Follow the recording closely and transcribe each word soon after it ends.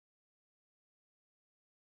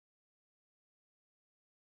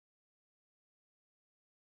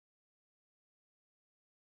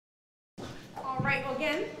All right, well,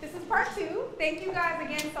 again, this is part 2. Thank you guys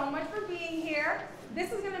again so much for being here.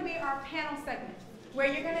 This is going to be our panel segment, where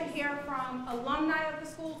you're going to hear from alumni of the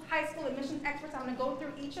school, high school admissions experts. I'm going to go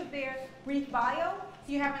through each of their brief bio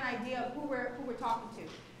so you have an idea of who we're talking to.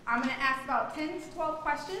 I'm going to ask about 10 to 12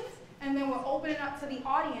 questions, and then we'll open it up to the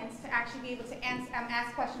audience to actually be able to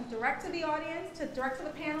ask questions direct to the audience, direct to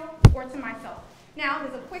the panel, or to myself. Now,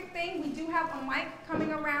 there's a quick thing. We do have a mic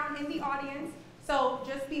coming around in the audience, so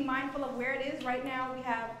just be mindful of where it is. Right now, we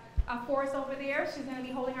have Forrest over there. She's going to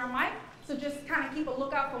be holding our mic, so just kind of keep a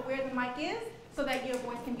lookout for where the mic is so that your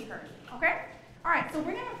voice can be heard, okay? All right, so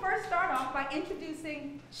we're going to first start off by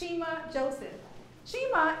introducing Chima Joseph.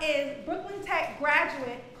 Chima is Brooklyn Tech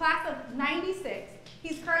graduate, class of '96.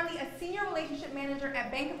 He's currently a senior relationship manager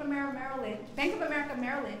at Bank of America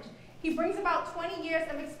Merrill Lynch. He brings about 20 years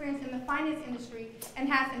of experience in the finance industry and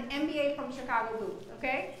has an MBA from Chicago Booth,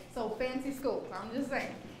 okay? So fancy school, I'm just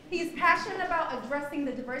saying. He's passionate about addressing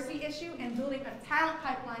the diversity issue and building a talent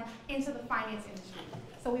pipeline into the finance industry.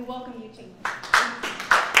 So we welcome you, Chima.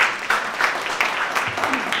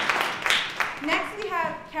 Next, we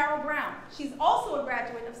have Carole Brown. She's also a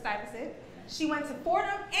graduate of Stuyvesant. She went to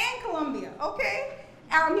Fordham and Columbia, okay?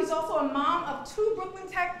 She's also a mom of 2 Brooklyn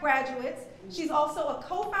Tech graduates. She's also a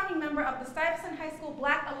co-founding member of the Stuyvesant High School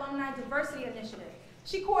Black Alumni Diversity Initiative.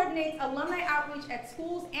 She coordinates alumni outreach at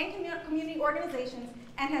schools and community organizations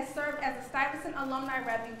and has served as a Stuyvesant alumni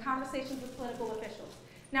rep in conversations with political officials.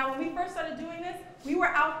 Now, when we first started doing this, we were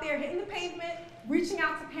out there hitting the pavement, reaching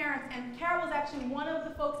out to parents, and Carole was actually one of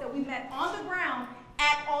the folks that we met on the ground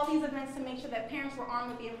at all these events to make sure that parents were armed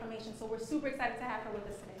with the information. So we're super excited to have her with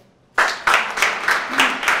us today.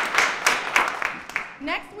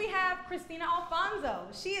 Next, we have Christina Alphonso.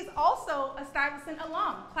 She is also a Stuyvesant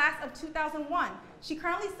alum, class of 2001. She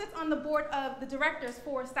currently sits on the board of the directors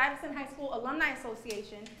for Stuyvesant High School Alumni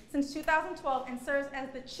Association since 2012 and serves as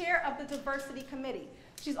the chair of the Diversity Committee.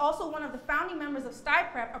 She's also one of the founding members of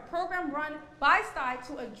Stui Prep, a program run by Stui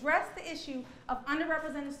to address the issue of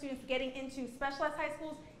underrepresented students getting into specialized high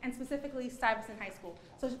schools and specifically Stuyvesant High School.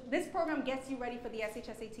 So this program gets you ready for the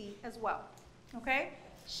SHSAT as well, okay?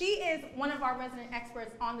 She is one of our resident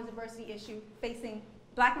experts on the diversity issue facing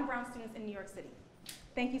Black and brown students in New York City.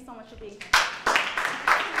 Thank you so much for being here.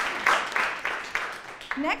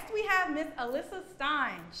 Next, we have Ms. Elissa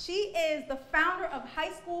Stein. She is the founder of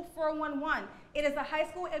High School 411. It is a high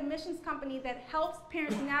school admissions company that helps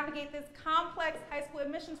parents navigate this complex high school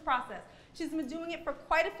admissions process. She's been doing it for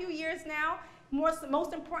quite a few years now. Most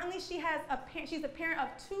importantly, she's a parent of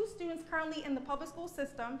 2 students currently in the public school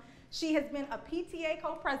system. She has been a PTA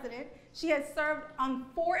co-president. She has served on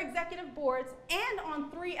 4 executive boards and on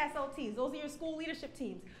 3 SLTs. Those are your school leadership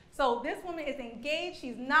teams. So this woman is engaged,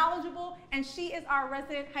 she's knowledgeable, and she is our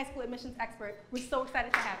resident high school admissions expert. We're so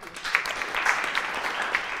excited to have you.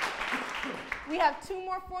 We have 2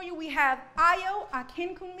 more for you. We have Ayo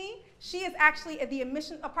Akinkunmi. She is actually a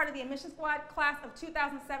part of the AdmissionSquad class of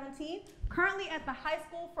 2017, currently at the High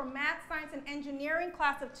School for Math, Science, and Engineering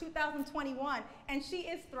class of 2021, and she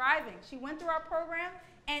is thriving. She went through our program,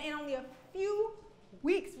 and in only a few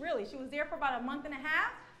weeks, really, she was there for about a month and a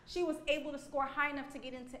half, she was able to score high enough to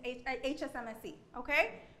get into HSMSE,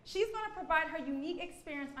 okay? She's going to provide her unique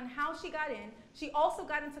experience on how she got in. She also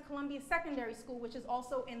got into Columbia Secondary School, which is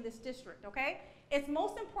also in this district, okay? It's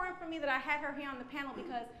most important for me that I had her here on the panel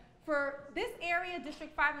because for this area,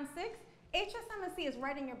 District 5 and 6, HSMSE is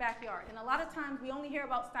right in your backyard. And a lot of times we only hear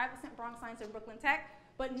about Stuyvesant, Bronx Science, and Brooklyn Tech,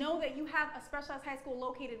 but know that you have a specialized high school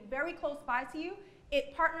located very close by to you.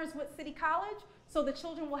 It partners with City College, so the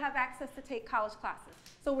children will have access to take college classes.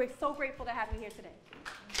 So we're so grateful to have you here today.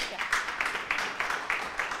 Yeah.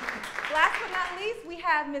 Last but not least, we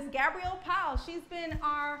have Ms. Gabrielle Powell. She's been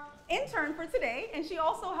our intern for today, and she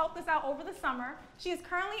also helped us out over the summer. She is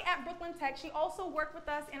currently at Brooklyn Tech. She also worked with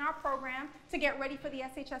us in our program to get ready for the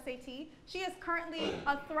SHSAT. She is currently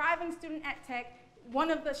a thriving student at Tech.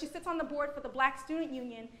 She sits on the board for the Black Student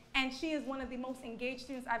Union, and she is one of the most engaged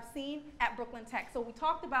students I've seen at Brooklyn Tech. So we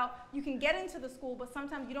talked about you can get into the school, but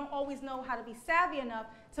sometimes you don't always know how to be savvy enough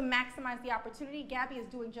to maximize the opportunity. Gabby is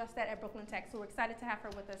doing just that at Brooklyn Tech, so we're excited to have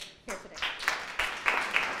her with us here today.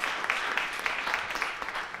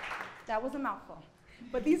 That was a mouthful.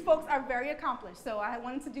 But these folks are very accomplished, so I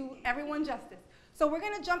wanted to do everyone justice. So we're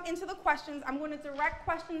going to jump into the questions. I'm going to direct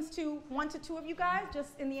questions to 1 to 2 of you guys,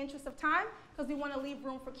 just in the interest of time, because we want to leave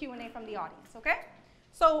room for Q&A from the audience, okay?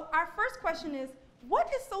 So our first question is,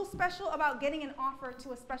 what is so special about getting an offer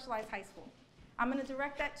to a specialized high school? I'm going to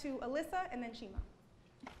direct that to Elissa and then Chima.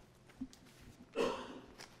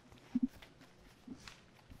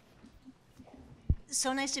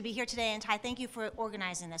 so nice to be here today, and Ty, thank you for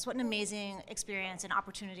organizing this. What an amazing experience and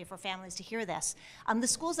opportunity for families to hear this. The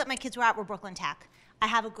schools that my kids were at were Brooklyn Tech. I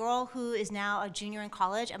have a girl who is now a junior in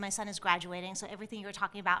college, and my son is graduating, so everything you were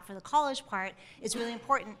talking about for the college part is really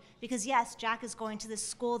important, because yes, Jack is going to this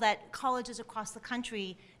school that colleges across the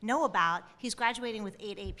country know about. He's graduating with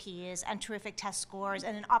 8 APs and terrific test scores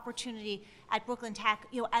and an opportunity at Brooklyn Tech,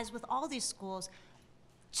 you know, as with all these schools,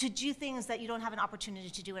 to do things that you don't have an opportunity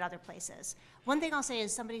to do at other places. One thing I'll say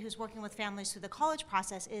is, somebody who's working with families through the college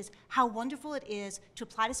process, is how wonderful it is to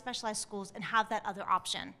apply to specialized schools and have that other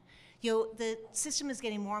option. You know, the system is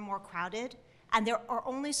getting more and more crowded, and there are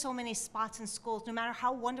only so many spots in schools, no matter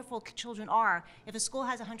how wonderful children are. If a school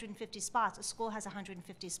has 150 spots, a school has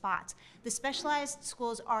 150 spots. The specialized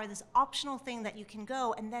schools are this optional thing that you can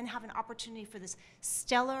go and then have an opportunity for this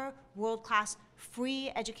stellar, world-class,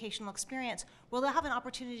 free educational experience, where they'll have an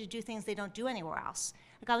opportunity to do things they don't do anywhere else.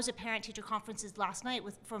 Like, I was at parent-teacher conferences last night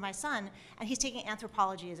for my son, and he's taking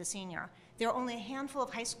anthropology as a senior. There are only a handful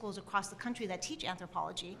of high schools across the country that teach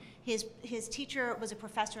anthropology. His teacher was a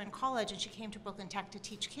professor in college, and she came to Brooklyn Tech to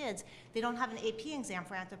teach kids. They don't have an AP exam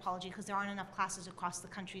for anthropology because there aren't enough classes across the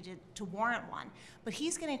country to warrant one. But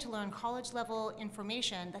he's getting to learn college-level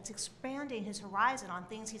information that's expanding his horizon on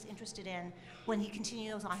things he's interested in when he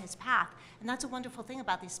continues on his path. And that's a wonderful thing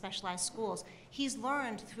about these specialized schools. He's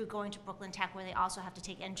learned through going to Brooklyn Tech, where they also have to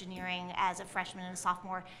take engineering as a freshman and a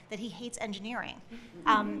sophomore, that he hates engineering.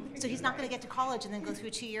 So he's not going to get to college and then go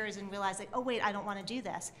through 2 years and realize, like, oh wait, I don't want to do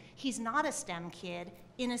this. He's not a STEM kid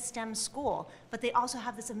in a STEM school, but they also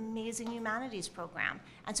have this amazing humanities program.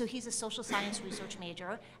 And so he's a social science research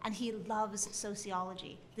major, and he loves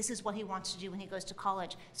sociology. This is what he wants to do when he goes to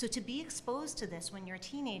college. So to be exposed to this when you're a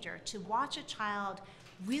teenager, to watch a child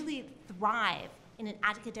really thrive in an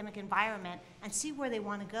academic environment and see where they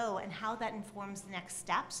want to go and how that informs the next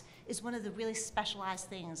steps, is one of the really specialized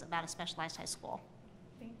things about a specialized high school.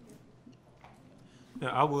 Thank you. Yeah,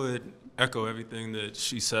 I would echo everything that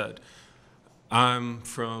she said. I'm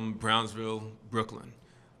from Brownsville, Brooklyn.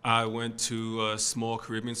 I went to a small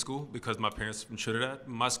Caribbean school because my parents are from Trinidad.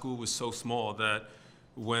 My school was so small that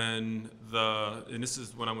and this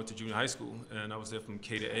is when I went to junior high school, and I was there from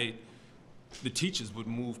K to 8, the teachers would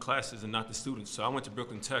move classes and not the students. So I went to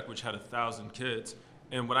Brooklyn Tech, which had 1,000 kids,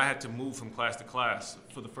 and when I had to move from class to class,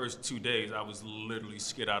 for the first 2 days, I was literally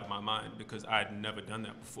scared out of my mind because I had never done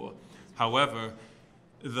that before. However,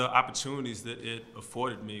 the opportunities that it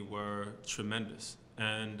afforded me were tremendous,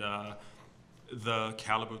 and the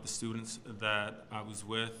caliber of the students that I was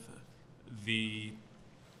with, the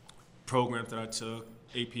programs that I took,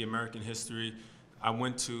 AP American History. I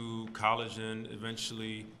went to college and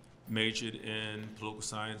eventually majored in political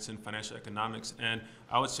science and financial economics, and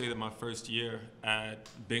I would say that my first year at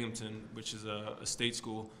Binghamton, which is a state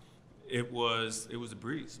school, it was a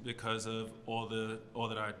breeze because of all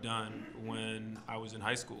that I'd done when I was in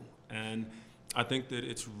high school. And I think that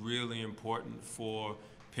it's really important for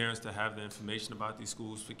parents to have the information about these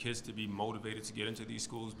schools, for kids to be motivated to get into these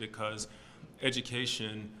schools, because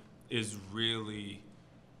education is really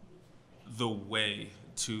the way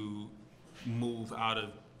to move out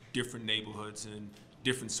of different neighborhoods and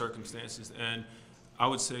different circumstances. And I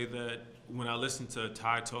would say that when I listen to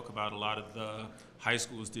Ty talk about a lot of the high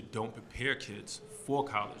schools that don't prepare kids for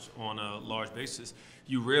college on a large basis,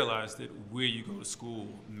 you realize that where you go to school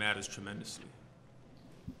matters tremendously.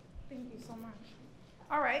 Thank you so much.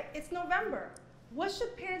 All right, it's November. What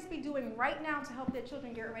should parents be doing right now to help their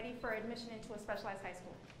children get ready for admission into a specialized high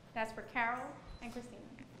school? That's for Carole and Christina.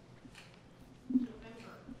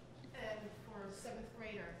 November, and for 7th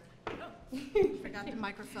grader, forgot the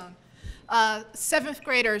microphone. 7th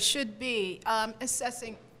graders should be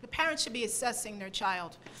the parents should be assessing their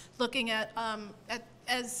child, looking at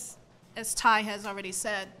as Ty has already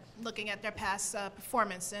said, looking at their past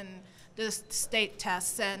performance in the state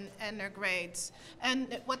tests and their grades,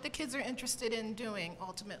 and what the kids are interested in doing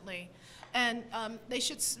ultimately. And they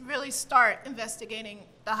should really start investigating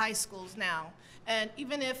the high schools now. And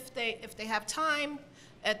even if they have time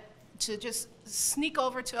to just sneak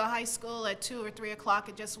over to a high school at 2 or 3 o'clock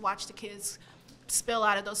and just watch the kids spill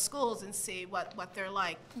out of those schools and see what they're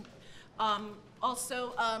like.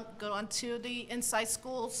 Also, go onto the Inside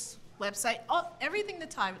Schools website, everything that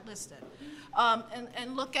Ty listed,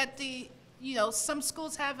 and look at the, some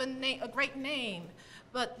schools have a great name,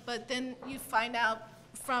 but then you find out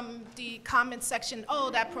from the comment section, oh,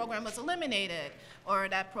 that program was eliminated, or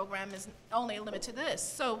that program is only limited to this.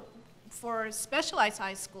 So for specialized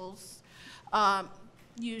high schools,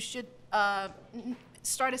 you should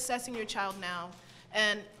start assessing your child now.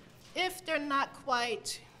 And if they're not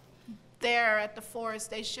quite there at the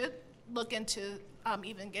forest, they should look into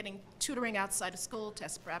even getting tutoring outside of school,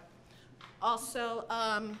 test prep. Also,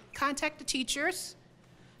 contact the teachers.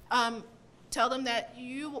 Tell them that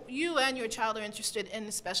you and your child are interested in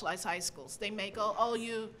the specialized high schools. They may go,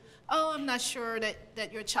 I'm not sure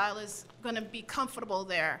that your child is going to be comfortable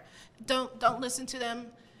there. Don't listen to them.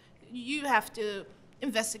 You have to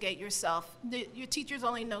investigate yourself. Your teachers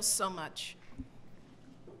only know so much.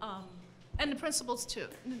 And the principals too.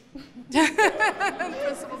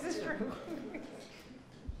 Principals is true.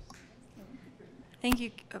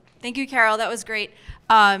 Thank you, Carole. That was great.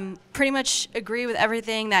 Pretty much agree with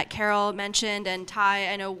everything that Carole mentioned, and Ty,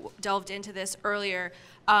 I know, delved into this earlier.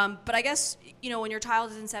 But I guess, when your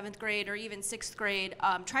child is in 7th grade or even 6th grade,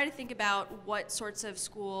 try to think about what sorts of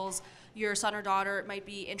schools your son or daughter might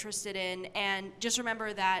be interested in, and just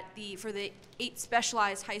remember that for the 8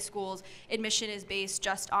 specialized high schools, admission is based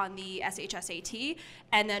just on the SHSAT,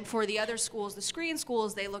 and then for the other schools, the screen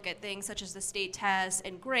schools, they look at things such as the state tests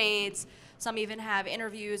and grades. Some even have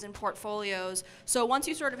interviews and portfolios. So once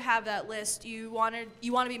you sort of have that list, you want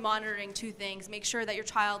to be monitoring 2 things. Make sure that your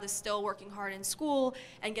child is still working hard in school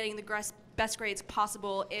and getting the best grades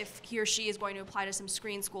possible if he or she is going to apply to some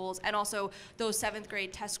screen schools. And also those 7th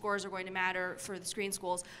grade test scores are going to matter for the screen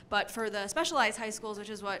schools. But for the specialized high schools, which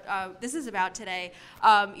is what this is about today,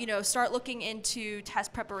 start looking into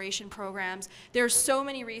test preparation programs. There's so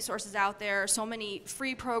many resources out there, so many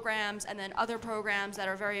free programs, and then other programs that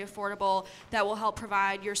are very affordable that will help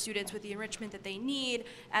provide your students with the enrichment that they need,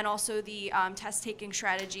 and also the test-taking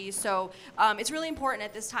strategies. So it's really important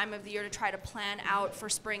at this time of the year to try to plan out for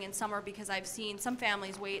spring and summer, because I've seen some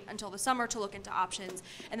families wait until the summer to look into options,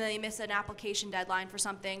 and then they miss an application deadline for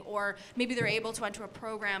something, or maybe they're able to enter a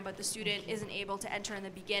program, but the student isn't able to enter in the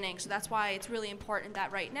beginning. So that's why it's really important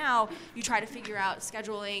that right now you try to figure out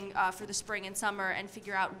scheduling for the spring and summer and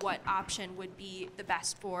figure out what option would be the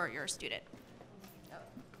best for your student.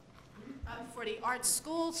 For the art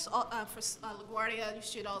schools, for LaGuardia, you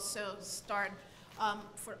should also start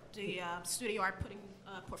for the studio art, putting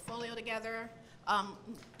a portfolio together,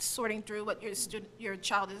 sorting through what your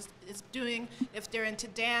child is doing. If they're into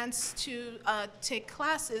dance, to take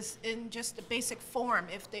classes in just the basic form.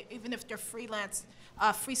 Even if they're freelance,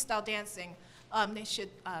 freestyle dancing, they should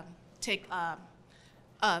take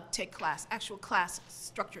actual classes,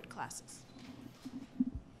 structured classes.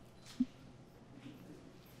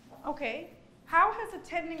 Okay, how has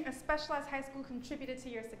attending a specialized high school contributed to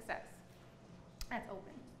your success? That's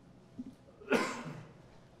open.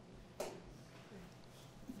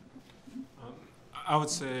 I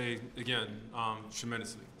would say, again,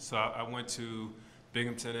 tremendously. So I went to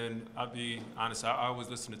Binghamton, and I'll be honest, I always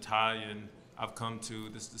listen to Ty, and I've come to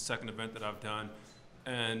this the second event that I've done,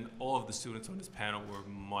 and all of the students on this panel were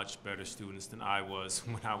much better students than I was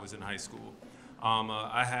when I was in high school.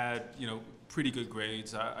 I had, pretty good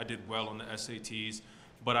grades. I did well on the SATs,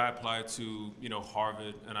 but I applied to,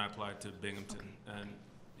 Harvard, and I applied to Binghamton, and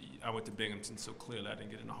I went to Binghamton, so clearly I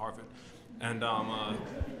didn't get into Harvard. And no,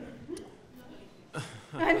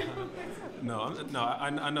 I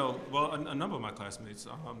know. Well, a number of my classmates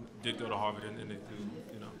did go to Harvard, and they do,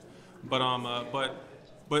 But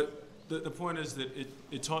the point is that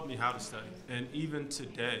it taught me how to study, and even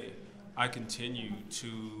today, I continue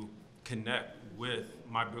to connect with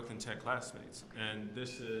my Brooklyn Tech classmates, and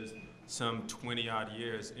this is some 20-odd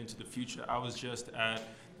years into the future. I was just at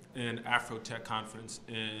an Afro Tech conference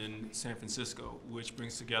in San Francisco, which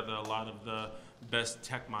brings together a lot of the best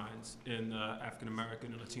tech minds in the African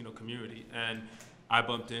American and Latino community, and I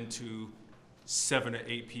bumped into 7 or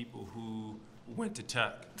 8 people who went to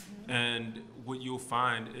tech. And what you'll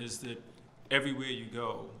find is that everywhere you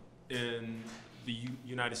go in the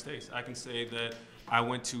United States, I can say that I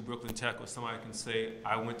went to Brooklyn Tech, or somebody can say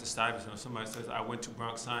I went to Stuyvesant, or somebody says I went to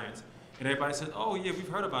Bronx Science, and everybody says, oh yeah, we've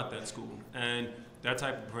heard about that school. And that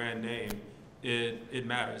type of brand name, it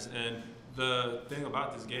matters. And the thing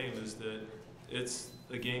about this game is that it's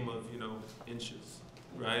a game of, inches,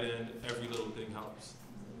 right? And every little thing helps.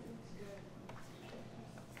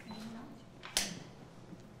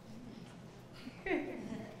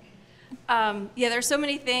 Yeah, there's so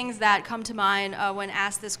many things that come to mind when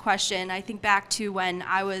asked this question. I think back to when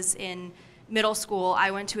I was in middle school.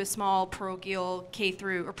 I went to a small parochial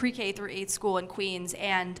pre-K through 8 school in Queens,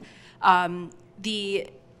 and the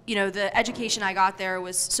you know, the education I got there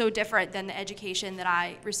was so different than the education that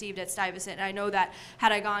I received at Stuyvesant. And I know that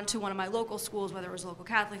had I gone to one of my local schools, whether it was a local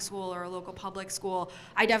Catholic school or a local public school,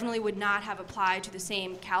 I definitely would not have applied to the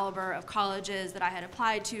same caliber of colleges that I had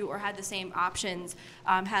applied to or had the same options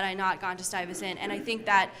had I not gone to Stuyvesant. And I think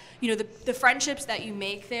that, you know, the friendships that you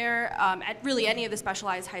make there at really any of the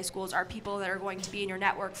specialized high schools are people that are going to be in your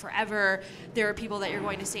network forever. There are people that you're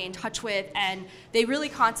going to stay in touch with, and they really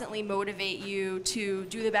constantly motivate you to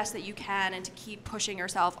do the best that you can and to keep pushing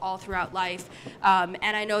yourself all throughout life. And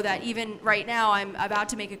I know that even right now I'm about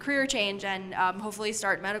to make a career change and hopefully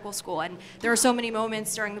start medical school. And there are so many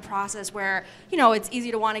moments during the process where, you know, it's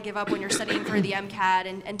easy to want to give up when you're studying for the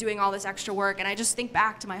MCAT and doing all this extra work. And I just think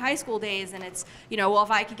back to my high school days, and it's, you know, well,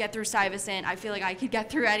 if I could get through Stuyvesant, I feel like I could get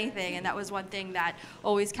through anything. And that was one thing that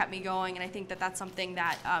always kept me going. And I think that that's something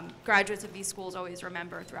that graduates of these schools always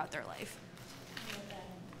remember throughout their life.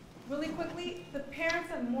 Really quickly, the parents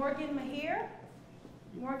of Morgan Mahir.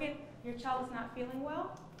 Morgan, your child is not feeling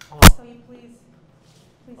well, so you please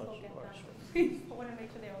go get them. Please, I want to make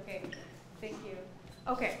sure they're okay. Thank you.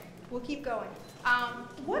 Okay, we'll keep going.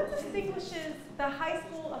 What distinguishes the High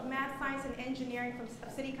School of Math, Science, and Engineering from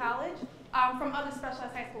City College from other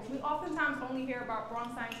specialized high schools? We oftentimes only hear about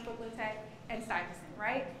Bronx Science, Brooklyn Tech, and Stuyvesant,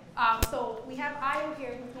 right? So we have Io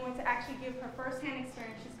here who's going to actually give her firsthand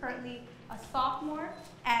experience. She's currently a sophomore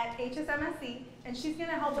at HSMSE, and she's going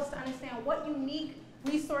to help us to understand what unique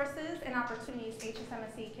resources and opportunities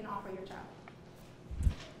HSMSE can offer your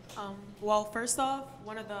child. Well, first off,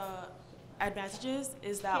 one of the advantages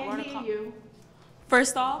is that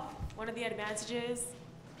First off, one of the advantages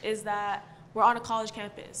is that we're on a college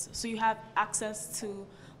campus, so you have access to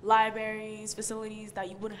libraries, facilities that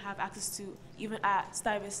you wouldn't have access to even at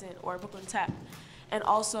Stuyvesant or Brooklyn Tech. And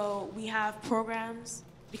also, we have programs,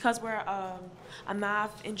 because we're a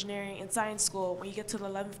math, engineering, and science school. When you get to the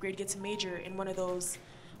 11th grade, you get to major in one of those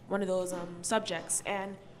subjects.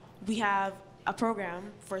 And we have a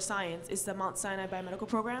program for science. It's the Mount Sinai Biomedical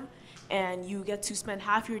Program, and you get to spend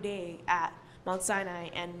half your day at Mount Sinai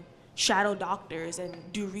and shadow doctors and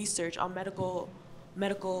do research on medical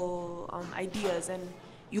ideas, and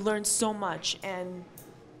you learn so much and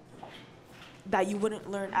that you wouldn't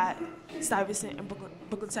learn at Stuyvesant and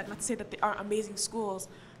Brooklyn Tech. Not to say that they aren't amazing schools,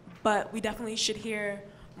 but we definitely should hear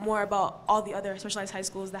more about all the other specialized high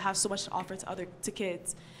schools that have so much to offer to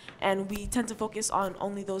kids. And we tend to focus on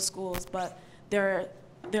only those schools, but there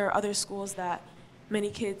are other schools that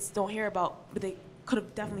many kids don't hear about, but they could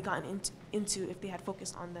have definitely gotten into if they had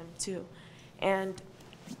focused on them too. And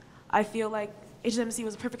I feel like HSMSE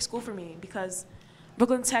was a perfect school for me because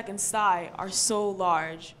Brooklyn Tech and Sty are so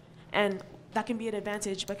large, and that can be an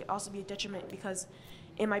advantage, but it can also be a detriment because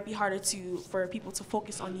it might be harder for people to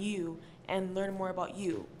focus on you and learn more about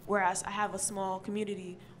you. Whereas I have a small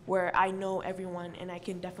community where I know everyone and I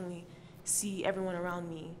can definitely see everyone around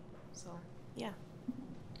me. So, yeah.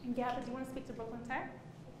 And Gabby, do you want to speak to Brooklyn Tech?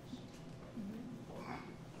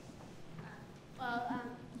 Well,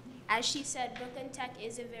 as she said, Brooklyn Tech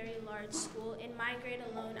is a very large school. In my grade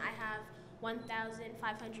alone, I have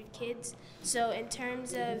 1,500 kids. So in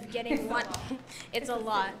terms of getting one, it's a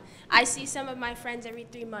lot. I see some of my friends every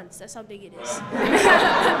 3 months. That's how big it is.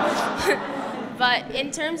 But in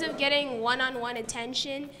terms of getting one-on-one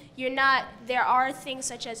attention, there are things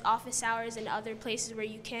such as office hours and other places where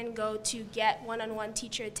you can go to get one-on-one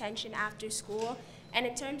teacher attention after school. And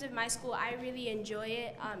in terms of my school, I really enjoy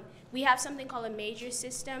it. We have something called a major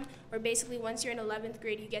system, where basically once you're in 11th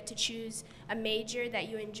grade, you get to choose a major that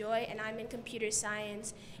you enjoy, and I'm in computer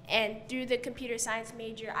science. And through the computer science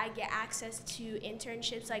major, I get access to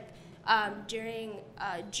internships. Like during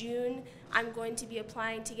June, I'm going to be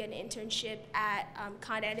applying to get an internship at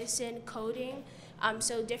Con Edison coding.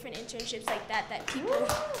 So different internships like that people,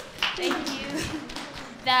 thank you,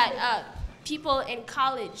 that people in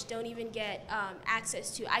college don't even get access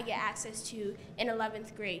to. I get access to in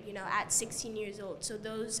 11th grade, at 16 years old. So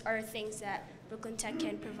those are things that Brooklyn Tech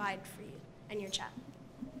can provide for you and your child.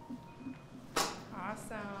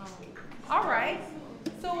 Awesome. All right.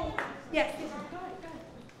 So, yes. Go ahead.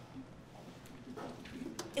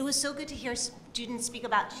 It was so good to hear students speak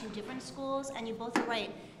about two different schools, and you both are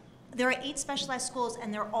right. There are 8 specialized schools,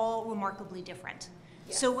 and they're all remarkably different.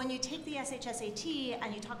 Yes. So when you take the SHSAT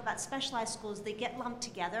and you talk about specialized schools, they get lumped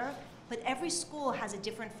together, but every school has a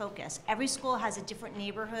different focus. Every school has a different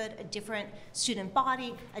neighborhood, a different student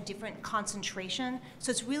body, a different concentration.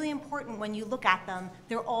 So it's really important when you look at them,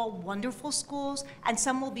 they're all wonderful schools, and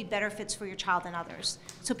some will be better fits for your child than others.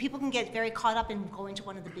 So people can get very caught up in going to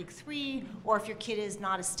one of the big three, or if your kid is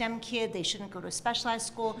not a STEM kid, they shouldn't go to a specialized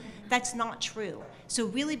school. That's not true. So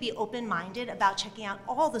really be open-minded about checking out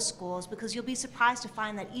all the schools, because you'll be surprised to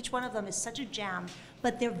find that each one of them is such a gem,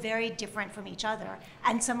 but they're very different from each other.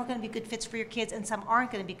 And some are going to be good fits for your kids, and some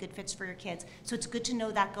aren't going to be good fits for your kids. So it's good to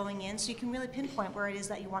know that going in, so you can really pinpoint where it is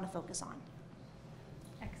that you want to focus on.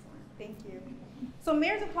 Excellent, thank you. So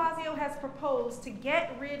Mayor de Blasio has proposed to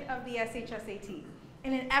get rid of the SHSAT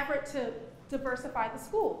in an effort to diversify the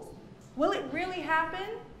schools. Will it really happen?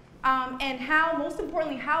 And how, most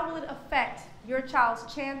importantly, how will it affect your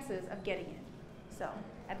child's chances of getting in? So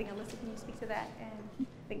I think Elissa, can you speak to that? And I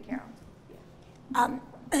think Carole.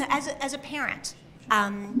 As a parent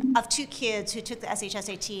of two kids who took the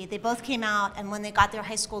SHSAT, they both came out, and when they got their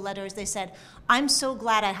high school letters, they said, I'm so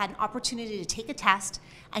glad I had an opportunity to take a test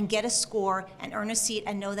and get a score and earn a seat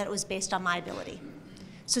and know that it was based on my ability.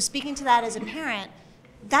 So speaking to that as a parent,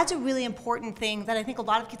 that's a really important thing that I think a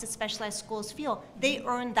lot of kids at specialized schools feel. They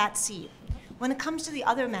earned that seat. When it comes to the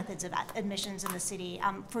other methods of admissions in the city,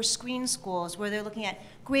 for screen schools where they're looking at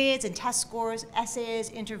grades and test scores,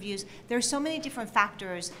 essays, interviews, there are so many different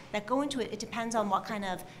factors that go into it. It depends on what kind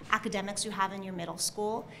of academics you have in your middle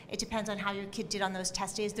school. It depends on how your kid did on those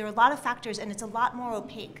test days. There are a lot of factors, and it's a lot more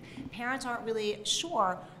opaque. Parents aren't really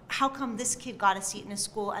sure how come this kid got a seat in a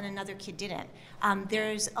school and another kid didn't.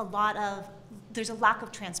 There's a lack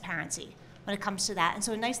of transparency when it comes to that. And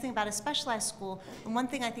so a nice thing about a specialized school, and one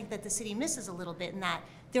thing I think that the city misses a little bit in that,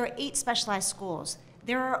 there are 8 specialized schools.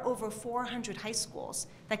 There are over 400 high schools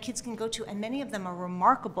that kids can go to, and many of them are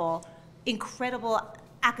remarkable, incredible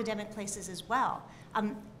academic places as well.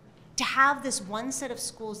 To have this one set of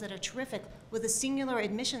schools that are terrific with a singular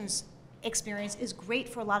admissions experience is great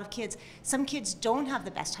for a lot of kids. Some kids don't have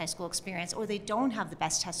the best high school experience, or they don't have the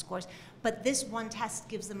best test scores, but this one test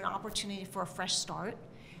gives them an opportunity for a fresh start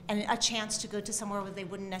and a chance to go to somewhere where they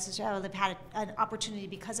wouldn't necessarily have had an opportunity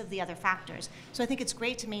because of the other factors. So I think it's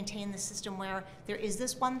great to maintain the system where there is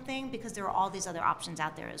this one thing, because there are all these other options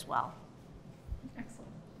out there as well. Excellent.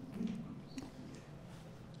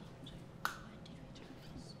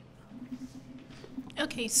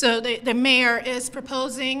 Okay, so the mayor is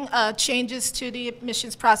proposing changes to the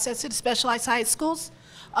admissions process to the specialized high schools.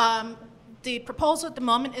 The proposal at the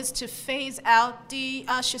moment is to phase out the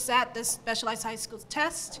SHSAT, the specialized high schools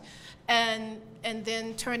test, and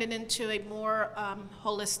then turn it into a more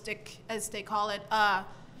holistic, as they call it,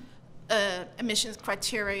 admissions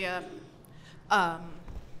criteria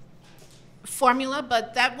formula,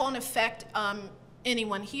 but that won't affect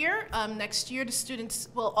anyone here. Next year, the students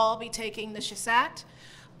will all be taking the SHSAT,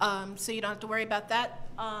 so you don't have to worry about that.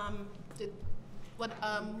 So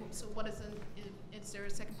what is there a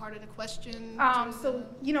second part of the question? So,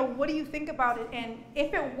 you know, what do you think about it? And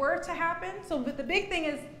if it were to happen, so the big thing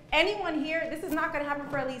is anyone here, this is not going to happen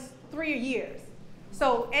for at least 3 years.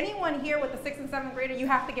 So anyone here with a 6th and 7th grader, you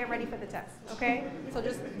have to get ready for the test, okay? So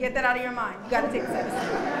just get that out of your mind. You got to take the test.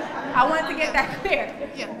 I wanted to get that clear.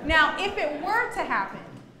 Yeah. Now, if it were to happen,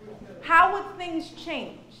 how would things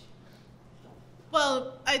change?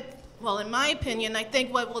 Well, in my opinion, I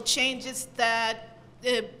think what will change is that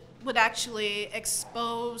it would actually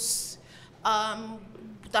expose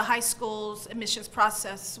the high school's admissions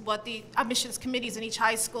process, what the admissions committees in each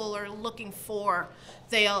high school are looking for.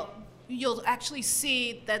 You'll actually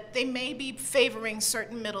see that they may be favoring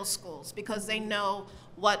certain middle schools because they know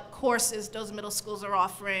what courses those middle schools are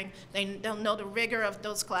offering. They'll know the rigor of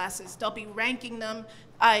those classes. They'll be ranking them.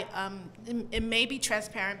 It may be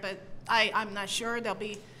transparent, but I'm not sure. They'll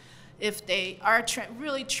be, if they are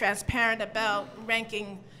really transparent about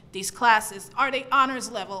ranking these classes. Are they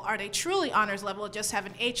honors level? Are they truly honors level, or just have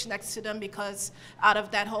an H next to them because out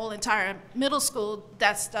of that whole entire middle school,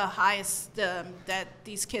 that's the highest that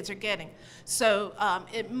these kids are getting. So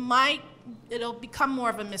it'll become more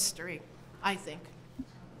of a mystery, I think.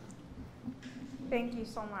 Thank you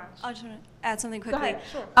so much. I just want to add something quickly. Go ahead,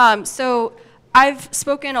 sure. So I've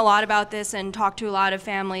spoken a lot about this and talked to a lot of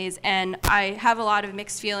families, and I have a lot of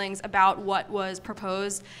mixed feelings about what was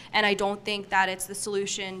proposed, and I don't think that it's the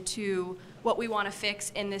solution to what we want to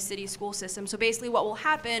fix in this city school system. So basically what will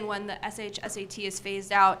happen when the SHSAT is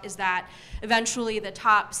phased out is that eventually the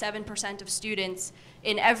top 7% of students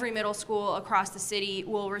in every middle school across the city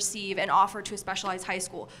will receive an offer to a specialized high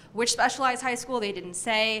school. Which specialized high school, they didn't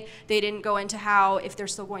say. They didn't go into how, if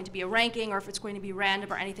there's still going to be a ranking or if it's going to be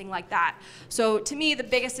random or anything like that. So to me, the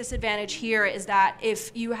biggest disadvantage here is that if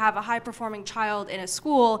you have a high-performing child in a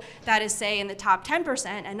school that is, say, in the top 10%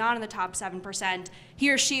 and not in the top 7%, he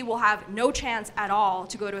or she will have no chance at all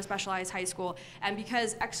to go to a specialized high school. And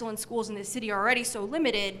because excellent schools in this city are already so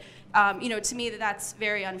limited, to me that's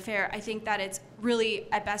very unfair. I think that it's really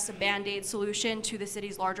at best a Band-Aid solution to the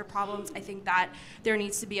city's larger problems. I think that there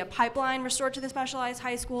needs to be a pipeline restored to the specialized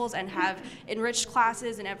high schools and have enriched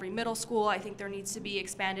classes in every middle school. I think there needs to be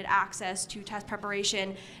expanded access to test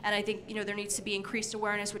preparation, and I think there needs to be increased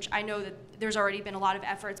awareness, which I know that there's already been a lot of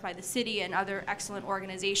efforts by the city and other excellent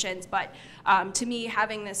organizations, but to me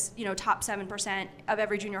having this top 7% of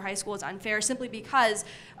every junior high school is unfair simply because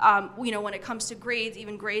when it comes to grades,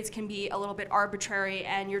 even grades can be a little bit arbitrary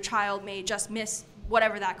and your child may just miss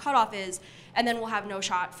whatever that cutoff is, and then we'll have no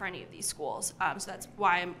shot for any of these schools. So that's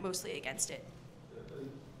why I'm mostly against it.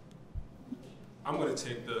 I'm going to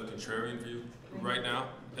take the contrarian view right now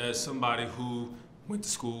as somebody who went to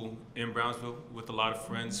school in Brownsville with a lot of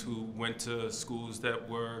friends who went to schools that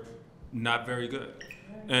were not very good.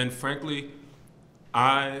 And frankly,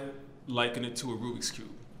 I liken it to a Rubik's Cube.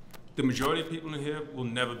 The majority of people in here will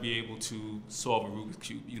never be able to solve a Rubik's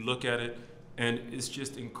Cube. You look at it, and it's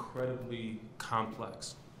just incredibly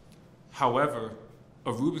complex. However,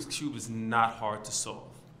 a Rubik's Cube is not hard to solve.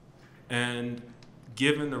 And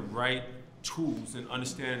given the right tools and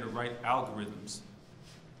understanding the right algorithms,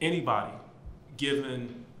 anybody,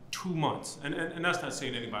 given 2 months, and that's not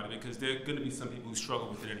saying anybody because there are going to be some people who struggle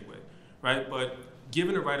with it anyway, right? But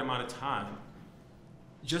given the right amount of time,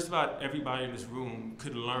 just about everybody in this room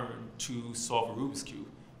could learn to solve a Rubik's Cube.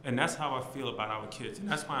 And that's how I feel about our kids. And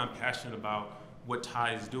that's why I'm passionate about what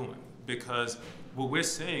Ty is doing. Because what we're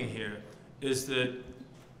saying here is that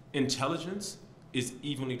intelligence is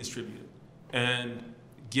evenly distributed. And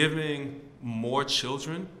giving more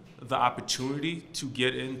children the opportunity to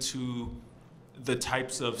get into the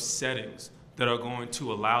types of settings that are going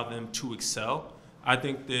to allow them to excel, I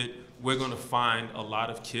think that we're going to find a lot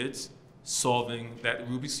of kids solving that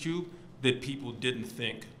Rubik's Cube that people didn't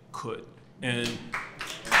think could. And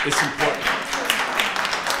it's important.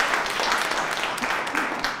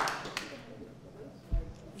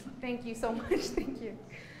 Thank you so much, thank you.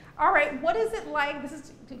 All right, what is it like, this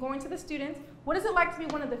is going to the students, what is it like to be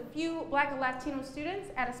one of the few Black and Latino students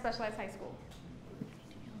at a specialized high school?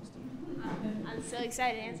 I'm so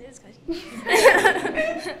excited to answer this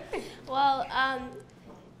question. Well,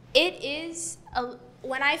 it is,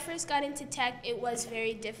 when I first got into tech, it was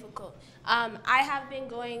very difficult. I have been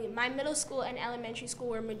going, my middle school and elementary school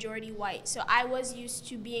were majority white, so I was used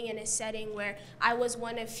to being in a setting where I was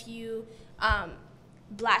one of few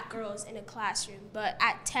Black girls in a classroom. But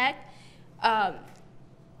at tech,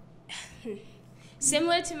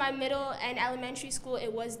 similar to my middle and elementary school,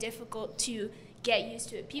 it was difficult to get used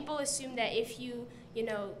to it. People assume that if you've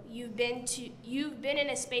been in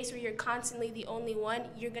a space where you're constantly the only one,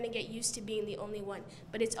 you're gonna get used to being the only one.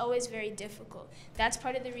 But it's always very difficult. That's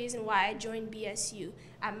part of the reason why I joined BSU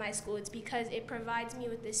at my school. It's because it provides me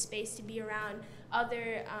with this space to be around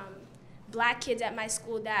other Black kids at my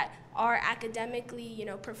school that are academically,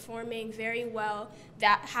 performing very well,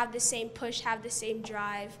 that have the same push, have the same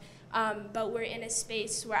drive. But we're in a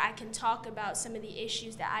space where I can talk about some of the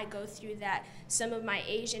issues that I go through that some of my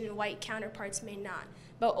Asian and white counterparts may not.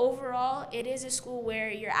 But overall, it is a school where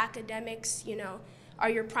your academics, are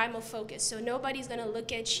your primal focus. So nobody's gonna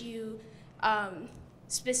look at you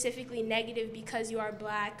specifically negative because you are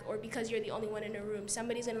Black or because you're the only one in a room.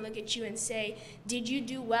 Somebody's gonna look at you and say, did you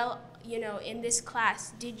do well, in this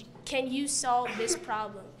class? Can you solve this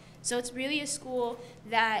problem? So it's really a school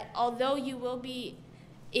that, although you will be,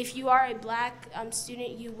 if you are a Black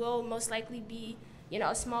student, you will most likely be,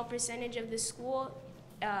 a small percentage of the school.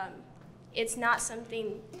 It's not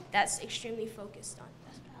something that's extremely focused on.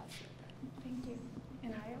 That's how I feel. Thank you.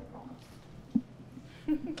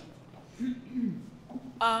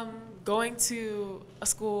 And Going to a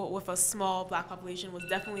school with a small Black population was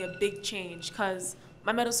definitely a big change because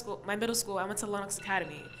my middle school, I went to Lenox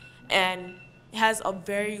Academy, and it has a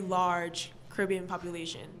very large Caribbean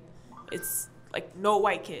population. It's like no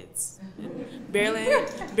white kids, barely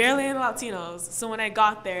any Latinos. So when I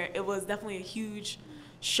got there, it was definitely a huge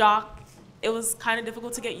shock. It was kind of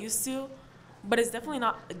difficult to get used to, but it's definitely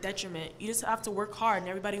not a detriment. You just have to work hard, and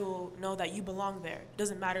everybody will know that you belong there. It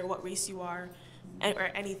doesn't matter what race you are or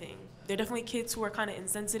anything. There are definitely kids who are kind of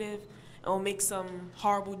insensitive and will make some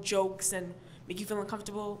horrible jokes and make you feel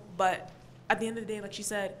uncomfortable. But at the end of the day, like she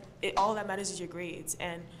said, all that matters is your grades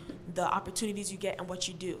and the opportunities you get and what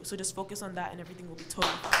you do. So just focus on that and everything will be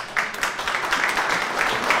totally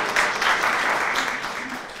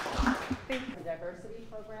The diversity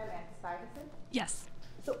program at Stuyvesant. Yes.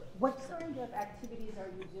 So what kind of activities are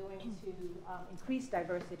you doing to increase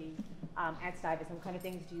diversity at Stuyvesant? What kind of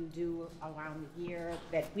things do you do around the year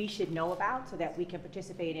that we should know about so that we can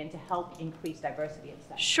participate in to help increase diversity at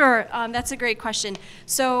Stuyvesant? Sure, that's a great question.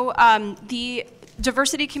 So the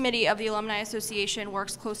Diversity Committee of the Alumni Association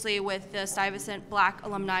works closely with the Stuyvesant Black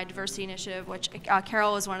Alumni Diversity Initiative, which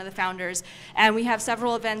Carole is one of the founders. And we have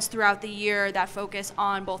several events throughout the year that focus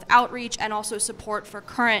on both outreach and also support for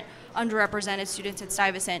current underrepresented students at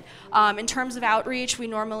Stuyvesant. In terms of outreach, we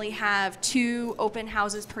normally have 2 open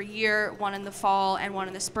houses per year, one in the fall and one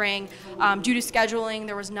in the spring. Due to scheduling,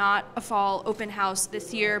 there was not a fall open house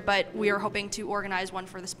this year, but we are hoping to organize one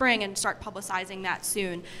for the spring and start publicizing that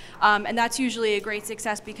soon. And that's usually a great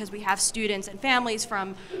success because we have students and families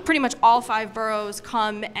from pretty much all 5 boroughs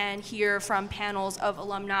come and hear from panels of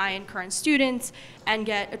alumni and current students and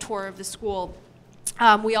get a tour of the school.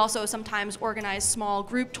 We also sometimes organize small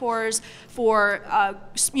group tours for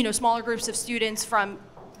smaller groups of students from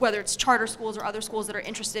whether it's charter schools or other schools that are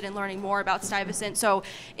interested in learning more about Stuyvesant. So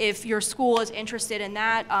if your school is interested in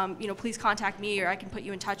that, please contact me or I can put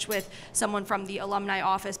you in touch with someone from the alumni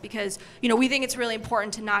office because, we think it's really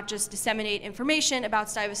important to not just disseminate information about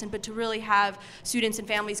Stuyvesant, but to really have students and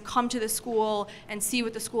families come to the school and see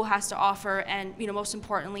what the school has to offer and, most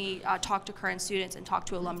importantly, talk to current students and talk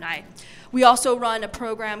to alumni. We also run a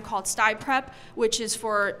program called Stein Prep, which is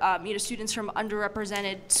for, students from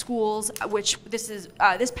underrepresented schools, which this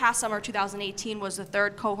past summer, 2018, was the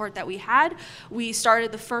 3rd cohort that we had. We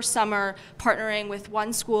started the first summer partnering with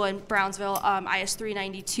one school in Brownsville, IS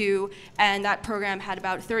 392, and that program had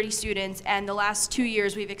about 30 students. And the last 2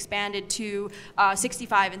 years, we've expanded to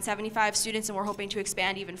 65 and 75 students, and we're hoping to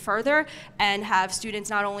expand even further and have students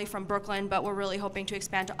not only from Brooklyn, but we're really hoping to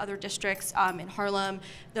expand to other districts in Harlem,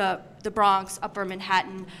 the Bronx, Upper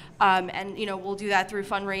Manhattan, and we'll do that through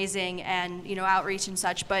fundraising and outreach and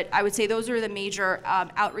such. But I would say those are the major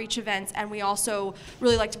outreach events, and we also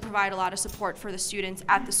really like to provide a lot of support for the students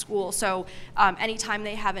at the school. So anytime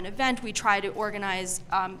they have an event, we try to organize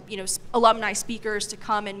alumni speakers to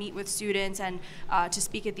come and meet with students and to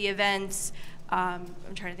speak at the events. I'm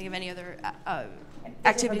trying to think of any other activity.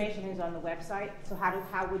 This information is on the website, so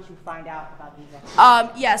how would you find out about these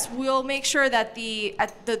activities? Yes, we'll make sure that the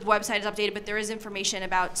website is updated, but there is information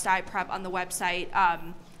about Stein Prep on the website.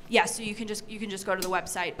 Yes, so you can just go to the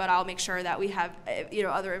website, but I'll make sure that we have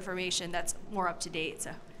other information that's more up to date.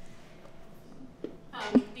 So.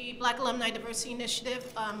 The Black Alumni Diversity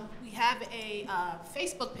Initiative, we have a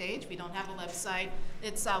Facebook page. We don't have a website.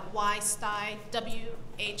 It's WHYSTUY,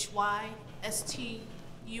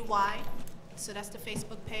 WHYSTUY. So that's the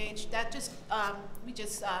Facebook page. That we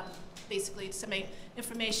just basically disseminate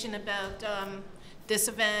information about this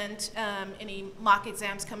event, any mock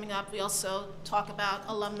exams coming up. We also talk about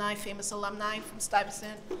alumni, famous alumni from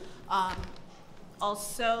Stuyvesant.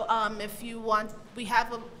 Also, if you want, we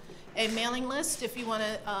have a mailing list. If you want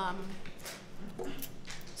to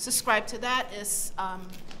subscribe to that, it's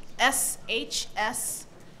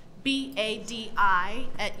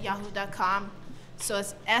shsbadi@yahoo.com. So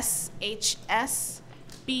it's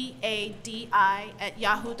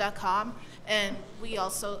shsbadi@yahoo.com. And we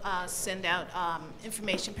also send out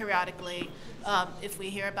information periodically if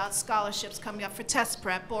we hear about scholarships coming up for test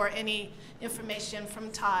prep or any information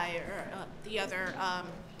from TIE or the other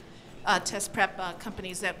test prep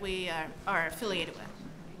companies that we are affiliated with.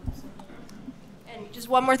 And just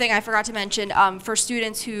one more thing I forgot to mention, for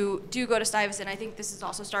students who do go to Stuyvesant, I think this is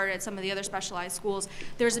also started at some of the other specialized schools,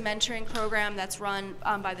 there's a mentoring program that's run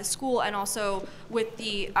by the school and also with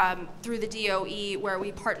through the DOE where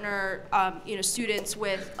we partner students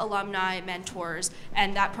with alumni mentors,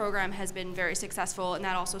 and that program has been very successful, and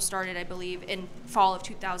that also started, I believe, in fall of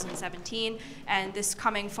 2017, and this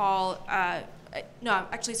coming fall, no,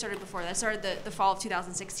 actually started before that. Started the fall of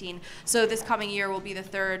 2016. So this coming year will be the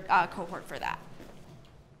 3rd cohort for that.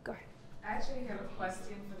 Go ahead. I actually have a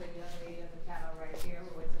question for the young lady on the panel right here who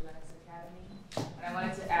went to Lennox Academy. And I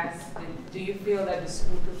wanted to ask, do you feel that the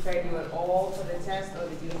school prepared you at all for the test, or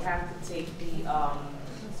did you have to take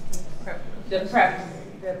the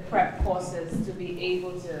prep courses to be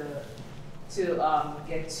able to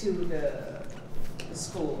get to the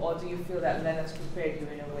school? Or do you feel that Lennox prepared you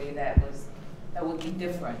in a way that would be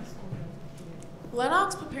different?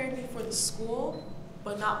 Lennox prepared me for the school,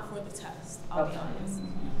 but not for the test, I'll be honest.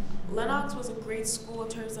 Lennox was a great school in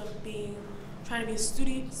terms of trying to be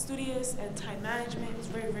studious and time management. It was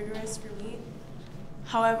very rigorous for me.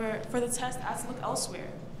 However, for the test, I had to look elsewhere.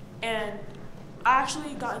 And I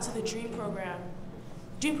actually got into the DREAM program.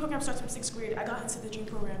 DREAM program starts from 6th grade. I got into the DREAM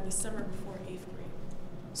program the summer before 8th grade.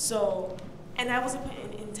 So, and I wasn't put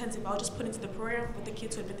in intensive. I was just put into the program with the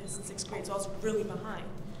kids who had been in since 6th grade, so I was really behind.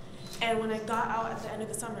 And when I got out at the end of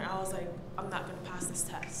the summer, I was like, I'm not gonna pass this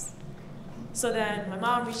test. So then my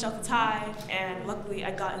mom reached out to Ty, and luckily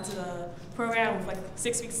I got into the program with like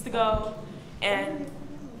 6 weeks to go, and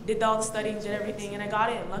did all the studying, did everything, and I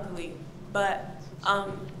got in, luckily. But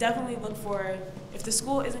definitely look for, if the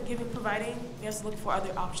school isn't providing, you have to look for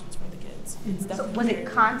other options for the kids. So was it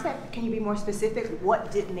content? Can you be more specific?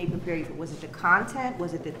 What didn't they prepare you for? Was it the content?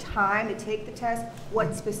 Was it the time to take the test?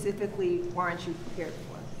 What specifically weren't you prepared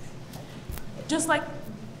for? Just like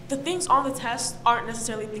the things on the test aren't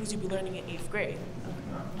necessarily things you'd be learning in 8th grade.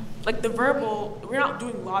 Like the verbal, we're not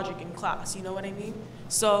doing logic in class, you know what I mean?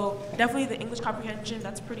 So definitely the English comprehension,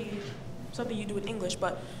 that's pretty something you do in English,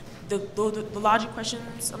 but the logic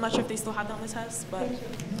questions, I'm not sure if they still have that on the test, but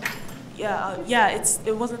yeah,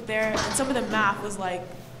 it wasn't there. And some of the math was like,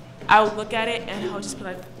 I would look at it and I would just be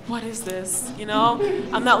like, what is this, you know?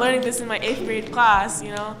 I'm not learning this in my 8th grade class,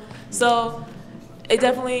 you know? So it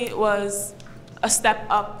definitely was a step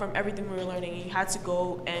up from everything we were learning. You had to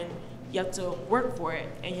go and you have to work for it,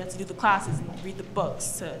 and you have to do the classes and read the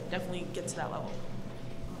books to definitely get to that level.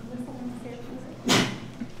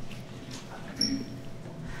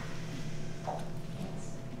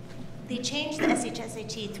 They changed the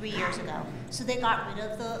SHSAT 3 years ago. So they got rid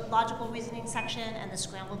of the logical reasoning section and the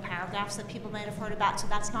scrambled paragraphs that people might have heard about, so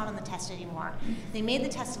that's not on the test anymore. They made the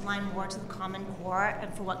test align more to the Common Core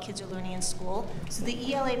and for what kids are learning in school. So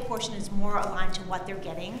the ELA portion is more aligned to what they're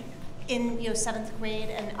getting in 7th grade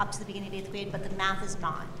and up to the beginning of 8th grade, but the math is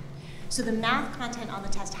not. So the math content on the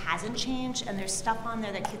test hasn't changed, and there's stuff on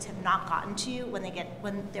there that kids have not gotten to when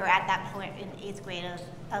they're at that point in 8th grade in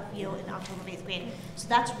October of 8th grade. So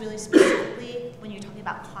that's really specifically when you're talking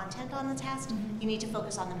about content on the test, you need to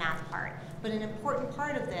focus on the math part. But an important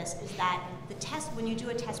part of this is that the test, when you do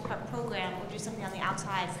a test prep program or do something on the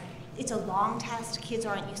outside, it's a long test. Kids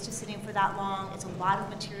aren't used to sitting for that long. It's a lot of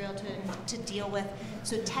material to deal with.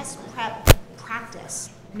 So test prep practice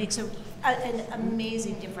makes an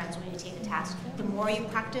amazing difference when you take a test. The more you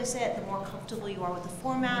practice it, the more comfortable you are with the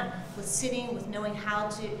format, with sitting, with knowing how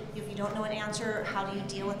to, if you don't know an answer, how do you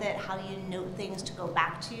deal with it? How do you note things to go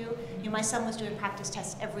back to? My son was doing practice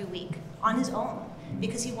tests every week on his own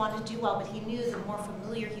because he wanted to do well, but he knew the more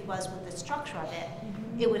familiar he was with the structure of it,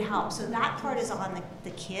 it would help. So that part is on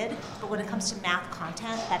the kid, but when it comes to math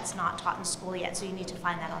content, that's not taught in school yet, so you need to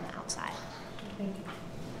find that on the outside. Thank you.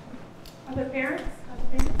 Other parents?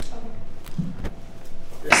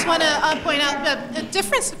 I just want to point out that the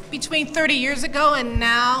difference between 30 years ago and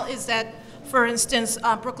now is that, for instance,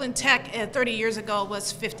 Brooklyn Tech 30 years ago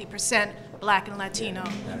was 50% Black and Latino,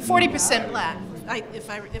 40% Black,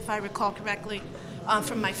 if I recall correctly,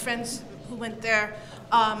 from my friends who went there.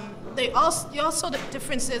 The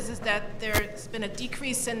difference is that there's been a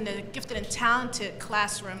decrease in the gifted and talented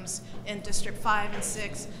classrooms in District 5 and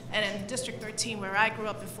 6, and in District 13, where I grew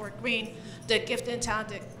up in Fort Greene, the gifted and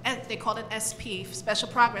talented, they called it SP, Special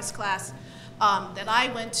Progress class, that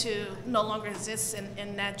I went to no longer exists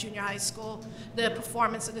in that junior high school. The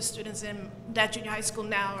performance of the students in that junior high school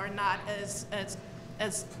now are not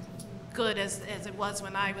as good as it was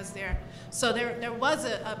when I was there. So there was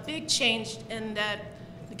a big change in that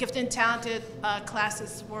the gifted and talented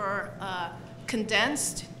classes were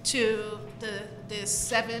condensed to the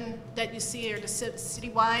 7 that you see are the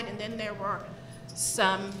citywide, and then there were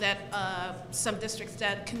some districts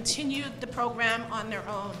that continued the program on their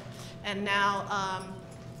own, and now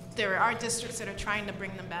there are districts that are trying to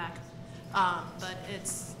bring them back. But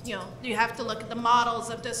it's, you have to look at the models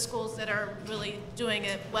of the schools that are really doing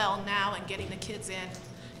it well now and getting the kids in,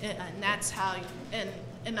 and that's how. And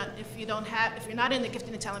if you're not in the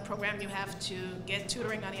gifted and talent program, you have to get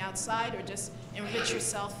tutoring on the outside or just enrich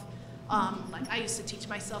yourself. Like I used to teach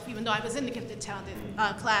myself, even though I was in the gifted and talented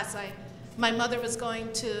class. My mother was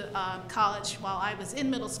going to college while I was in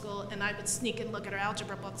middle school, and I would sneak and look at her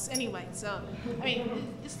algebra books anyway. So, I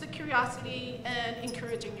mean, it's the curiosity and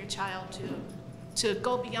encouraging your child to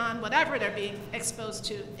go beyond whatever they're being exposed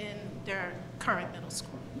to in their current middle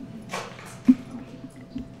school.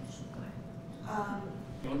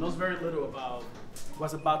 Knows very little about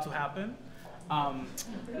what's about to happen.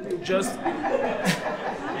 Just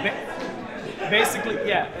basically,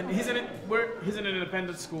 yeah. And he's in an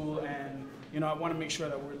independent school, and I want to make sure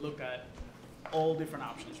that we look at all different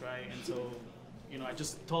options, right? And so you know, I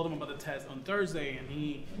just told him about the test on Thursday, and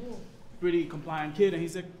he, pretty compliant kid, and he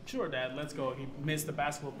said, sure, Dad, let's go. He missed the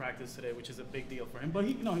basketball practice today, which is a big deal for him, but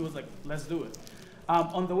he, you know, he was like, let's do it.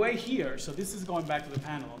 On the way here, so this is going back to the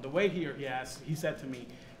panel, on the way here, he said to me,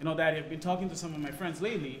 you know, Daddy, I've been talking to some of my friends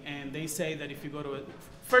lately, and they say that if you go to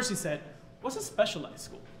first he said, what's a specialized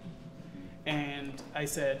school? And I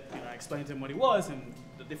said, you know, I explained to him what he was and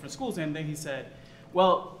the different schools, and then he said,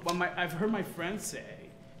 well, what I've heard my friends say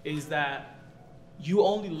is that you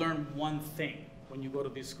only learn one thing when you go to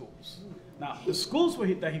these schools. Now, the schools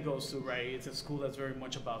that he goes to, right, it's a school that's very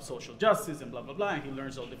much about social justice and blah, blah, blah, and he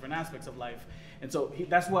learns all different aspects of life. And so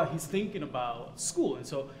that's what he's thinking about school. And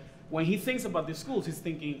so when he thinks about these schools, he's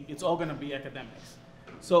thinking it's all gonna be academics.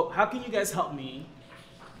 So how can you guys help me,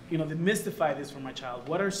 you know, demystify this for my child?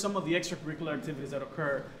 What are some of the extracurricular activities that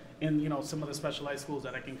occur in, you know, some of the specialized schools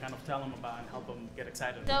that I can kind of tell them about and help them get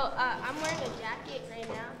excited? So I'm wearing a jacket right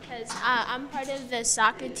now because I'm part of the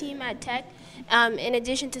soccer team at Tech. In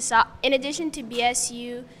addition to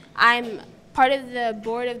BSU, I'm part of the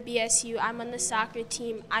board of BSU. I'm on the soccer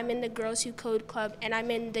team. I'm in the Girls Who Code Club, and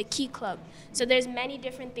I'm in the Key Club. So there's many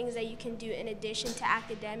different things that you can do in addition to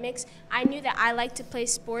academics. I knew that I like to play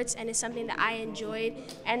sports, and it's something that I enjoyed.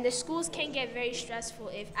 And the schools can get very stressful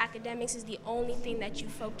if academics is the only thing that you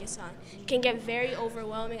focus on. It can get very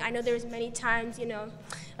overwhelming. I know there was many times, you know,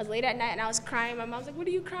 I was late at night and I was crying. My mom's like, what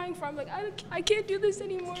are you crying for? I'm like, I can't do this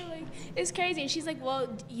anymore. Like, it's crazy. And she's like, well,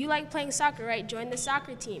 you like playing soccer, right? Join the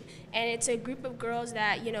soccer team. And it's a group of girls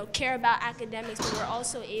that, you know, care about academics, but we're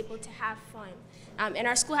also able to have fun. And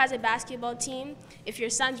our school has a basketball team. If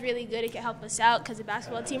your son's really good, it can help us out because the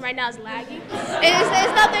basketball team right now is lagging. It's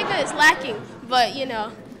not that good, it's lacking. But, you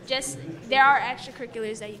know, just there are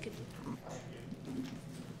extracurriculars that you could do.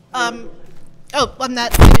 I'm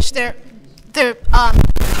not finished. Their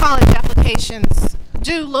college applications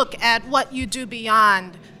do look at what you do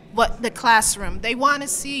beyond what the classroom. They want to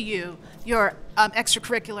see your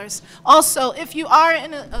extracurriculars. Also, if you are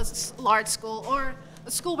in a large school or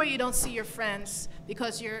a school where you don't see your friends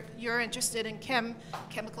because you're interested in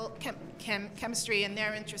chemistry and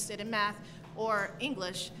they're interested in math or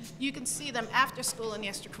English, you can see them after school in the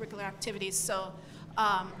extracurricular activities. So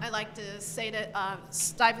I like to say that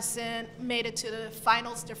Stuyvesant made it to the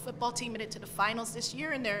finals. Their football team made it to the finals this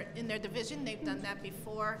year in their division. They've done that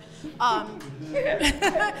before. The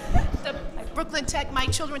Brooklyn Tech, my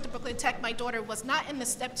children went to Brooklyn Tech. My daughter was not in the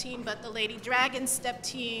step team, but the Lady Dragons step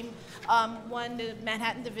team won the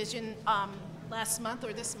Manhattan division last month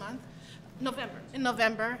or this month. In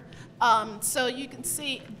November. So you can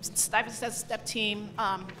see Stuyvesant's step team.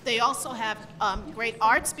 They also have great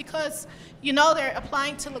arts because, you know, they're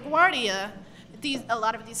applying to LaGuardia. A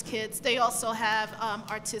lot of these kids, they also have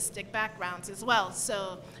artistic backgrounds as well.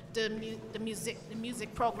 So the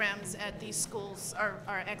music programs at these schools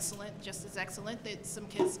are excellent, just as excellent. Some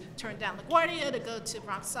kids turn down LaGuardia to go to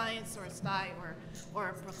Bronx Science or Stein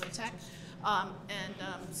or Brooklyn Tech.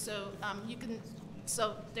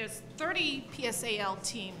 So there's 30 PSAL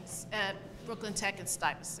teams at Brooklyn Tech and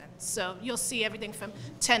Stuyvesant. So you'll see everything from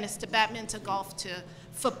tennis to badminton to golf to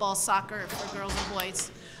football, soccer for girls and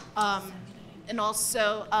boys. And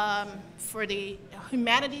also for the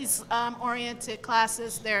humanities-oriented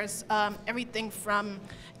classes, there's everything from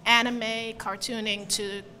anime, cartooning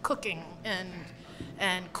to cooking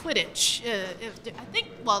and Quidditch. I think,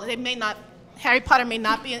 well, Harry Potter may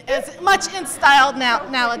not be as much in style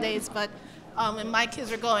nowadays, but when my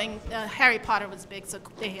kids were going, Harry Potter was big, so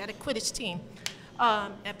they had a Quidditch team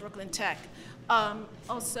at Brooklyn Tech.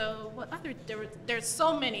 Also, there's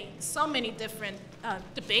so many different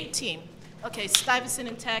debate teams. Okay, Stuyvesant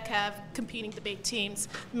and Tech have competing debate teams.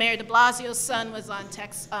 Mayor de Blasio's son was on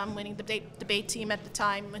Tech's winning debate team at the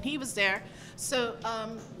time when he was there. So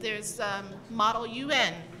there's Model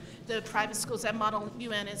UN. The private schools have Model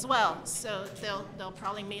UN as well. So they'll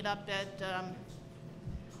probably meet up at.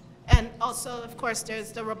 And also, of course,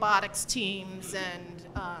 there's the robotics teams, and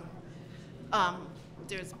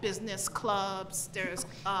there's business clubs, there's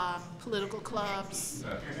political clubs.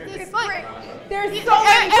 It's like, there's so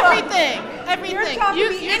many everything.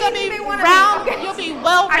 You're gonna be you'll be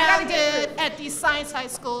well-rounded at these science high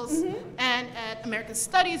schools and at American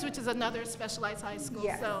Studies, which is another specialized high school.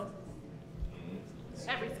 Yes. So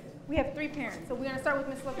everything. We have 3 parents, so we're going to start with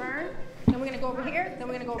Ms. Laverne, then we're going to go over here, then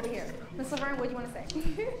we're going to go over here. Ms. Laverne, what do you want to say?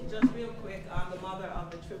 Just real quick, I'm the mother of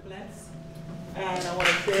the triplets, and I want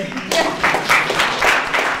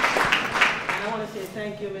to say,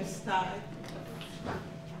 thank you, Ms. Stein,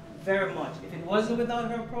 very much. If it wasn't without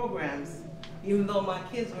her programs, even though my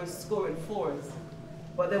kids were scoring 4s,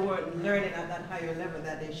 but they weren't learning at that higher level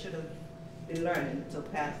that they should have been learning to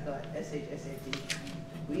pass the SHSAT.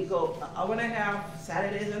 We go an hour and a half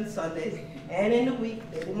Saturdays and Sundays, and in the week,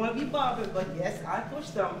 they didn't want to be bothered, but yes, I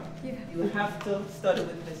pushed them. Yeah. You have to study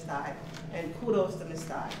with Ms. Ty, and kudos to Ms.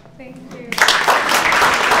 Ty. Thank you.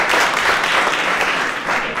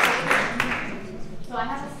 So I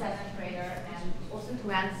have a 7th grader, and also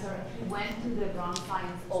to answer, he went to the Brown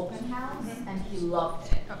Science Open House, and he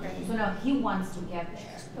loved it. Okay. So now he wants to get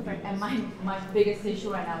there. Okay. And my biggest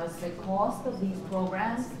issue right now is the cost of these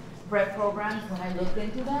programs, prep programs. When I looked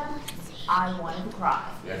into them, I wanted to cry.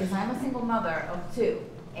 Because I'm a single mother of 2,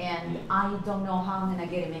 and I don't know how I'm gonna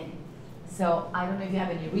get him in. So I don't know if you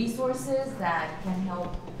have any resources that can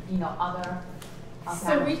help, other So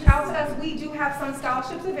parents. reach out to us. We do have some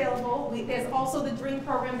scholarships available. There's also the DREAM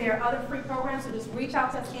program. There are other free programs, so just reach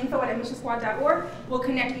out to us, info@admissionsquad.org. We'll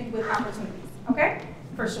connect you with opportunities, okay?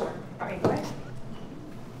 For sure. Okay, go ahead.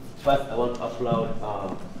 First, I want to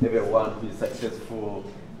applaud everyone who is successful,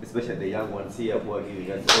 especially the young ones here who are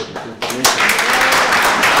giving us all this information.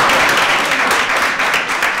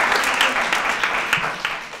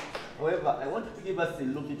 However, I wanted to give us a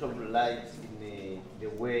little bit of light in the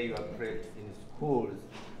way you are prepped in schools,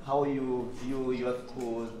 how you view your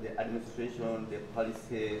schools, the administration, the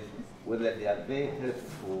policies, whether they are very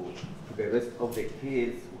helpful to the rest of the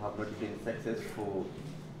kids who have not been successful.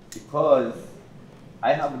 Because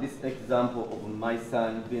I have this example of my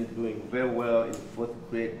son been doing very well in 4th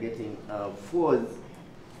grade, getting 4s.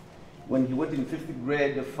 When he went in 5th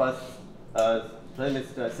grade, the first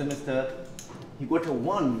semester, he got a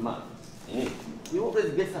 1 mark. He always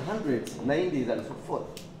gets 100s, 90s, and so forth.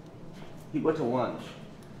 He got a 1.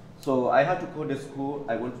 So I had to call the school.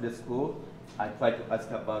 I went to the school. I tried to ask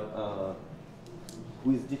about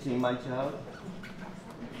who is teaching my child.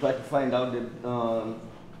 Try to find out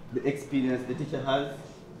the experience the teacher has.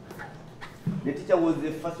 The teacher was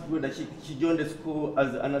the first grader. She joined the school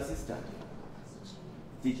as an assistant,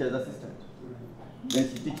 teacher's assistant. Then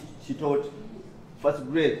she taught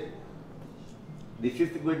 1st grade. The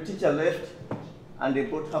 5th grade teacher left, and they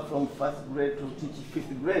brought her from 1st grade to teach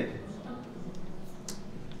 5th grade.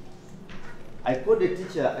 I called the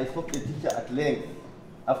teacher. I spoke to the teacher at length.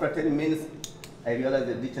 After 10 minutes, I realized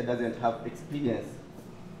the teacher doesn't have experience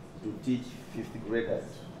to teach 5th graders.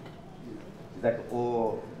 It's like,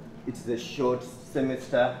 oh, it's a short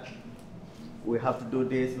semester. We have to do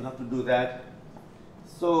this, we have to do that.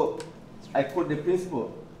 So I called the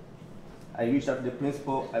principal. I reached out to the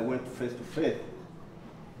principal. I went face to face.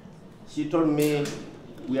 She told me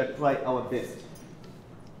we are trying our best.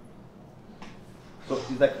 So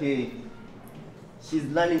she's like, hey, she's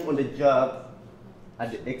learning on the job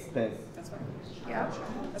at the expense. That's right. Yeah,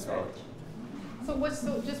 that's right. So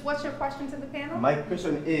what's your question to the panel? My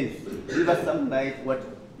question is, give us some light what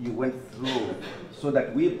you went through so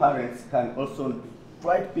that we parents can also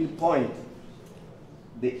try to pinpoint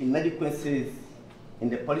the inadequacies in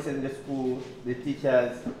the policies in the school, the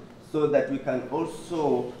teachers, so that we can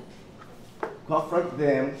also confront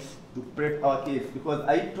them to prep our kids. Because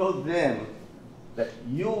I told them that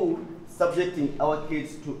you subjecting our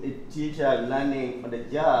kids to a teacher learning on the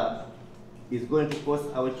job is going to cause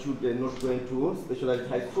our children not going to specialized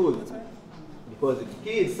high schools. Because if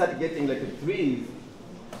kids start getting like a 3s,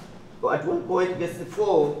 so at one point gets a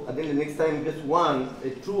 4, and then the next time gets 1, a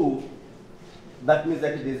 2, that means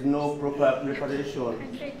that there's no proper preparation,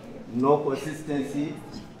 no consistency.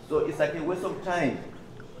 So it's like a waste of time.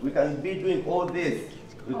 We can be doing all this.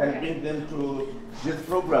 We can bring them to this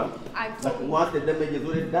program. But once the damage is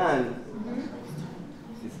already done,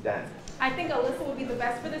 it's done. I think Elissa would be the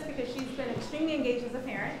best for this because she's been extremely engaged as a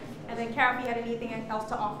parent. And then Carole, if you had anything else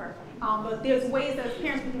to offer. But there's ways that as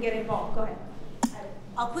parents we can get involved. Go ahead.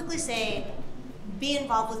 I'll quickly say, be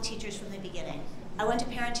involved with teachers from the beginning. I went to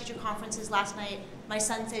parent-teacher conferences last night. My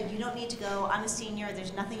son said, you don't need to go. I'm a senior.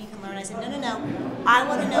 There's nothing you can learn. I said, no. I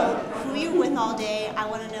want to know who you're with all day. I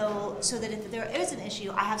want to know so that if there is an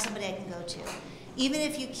issue, I have somebody I can go to. Even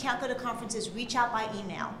if you can't go to conferences, reach out by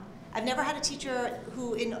email. I've never had a teacher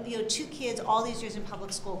who, 2 kids all these years in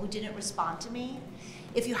public school who didn't respond to me.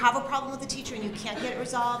 If you have a problem with a teacher and you can't get it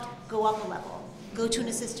resolved, go up a level. Go to an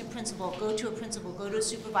assistant principal, go to a principal, go to a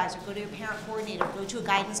supervisor, go to your parent coordinator, go to a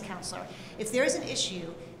guidance counselor. If there is an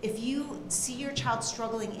issue, if you see your child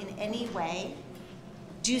struggling in any way,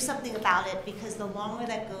 do something about it, because the longer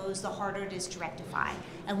that goes, the harder it is to rectify.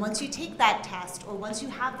 And once you take that test, or once you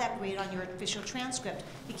have that grade on your official transcript,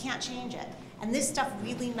 you can't change it. And this stuff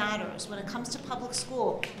really matters. When it comes to public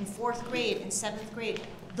school, in 4th grade, in 7th grade,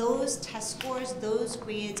 those test scores, those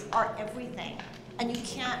grades are everything. And you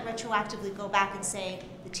can't retroactively go back and say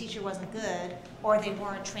the teacher wasn't good or they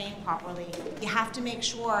weren't trained properly. You have to make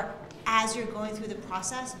sure as you're going through the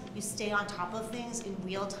process, you stay on top of things in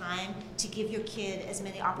real time to give your kid as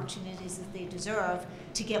many opportunities as they deserve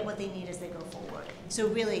to get what they need as they go forward. So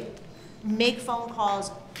really, make phone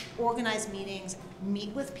calls, organize meetings, meet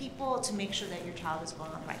with people to make sure that your child is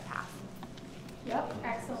going on the right path. Yep,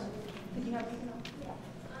 excellent. Did you have anything else?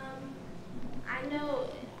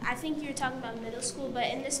 I think you're talking about middle school, but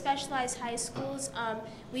in the specialized high schools,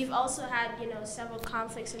 we've also had, several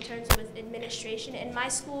conflicts in terms of with administration. In my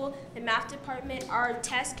school, the math department, our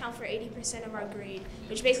tests count for 80% of our grade,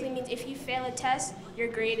 which basically means if you fail a test, your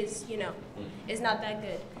grade is, is not that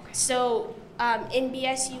good. So in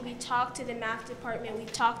BSU, we talked to the math department, we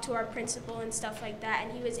talked to our principal and stuff like that,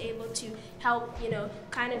 and he was able to help,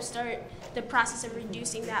 kind of start the process of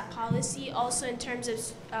reducing that policy. Also in terms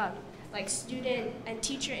of like student and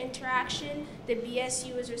teacher interaction, the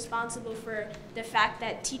BSU is responsible for the fact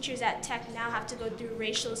that teachers at Tech now have to go through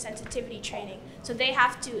racial sensitivity training. So they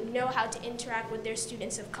have to know how to interact with their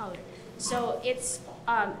students of color. So it's,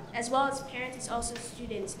 as well as parents, it's also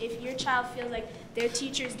students. If your child feels like their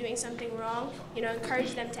teacher is doing something wrong,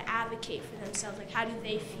 encourage them to advocate for themselves. Like, how do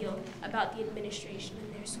they feel about the administration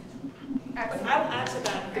in their school? I'll add to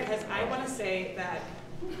that because I want to say that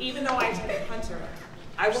even though I attended Hunter,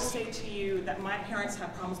 I will say to you that my parents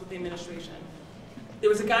have problems with the administration. There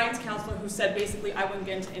was a guidance counselor who said basically I wouldn't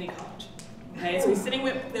get into any college. Okay, so he's sitting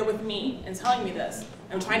there with me and telling me this.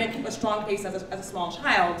 I'm trying to keep a strong pace as a small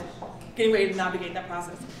child, getting ready to navigate that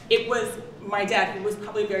process. It was my dad, who was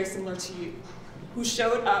probably very similar to you, who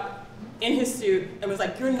showed up in his suit and was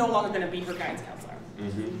like, "You're no longer going to be her guidance counselor."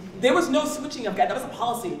 There was no switching of that. That was a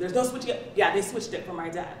policy. There's no switching. Yeah, they switched it for my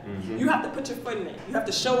dad. You have to put your foot in it. You have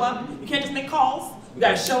to show up. You can't just make calls. You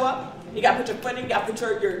got to show up. You got to put your foot in. You got to put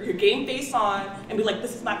your game face on and be like,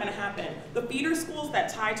 this is not going to happen. The feeder schools that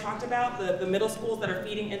Ty talked about, the middle schools that are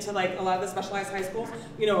feeding into like a lot of the specialized high schools,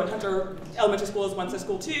 and Hunter Elementary School is one such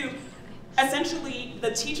school too. Essentially,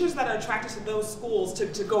 the teachers that are attracted to those schools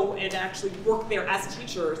to go and actually work there as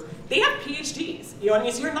teachers, they have PhDs, you know what I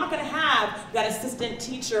mean? So you're not gonna have that assistant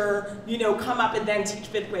teacher, come up and then teach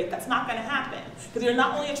 5th grade. That's not gonna happen. Because you're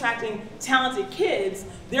not only attracting talented kids,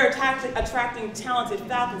 they're attracting talented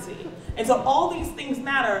faculty. And so all these things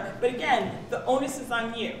matter, but again, the onus is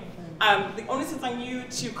on you. The onus is on you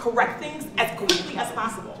to correct things as quickly as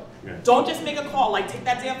possible. Yeah. Don't just make a call, like take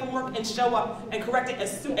that day off from work and show up and correct it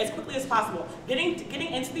as quickly as possible. Getting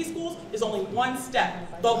into these schools is only one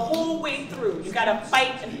step. The whole way through, you gotta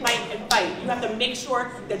fight and fight and fight. You have to make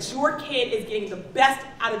sure that your kid is getting the best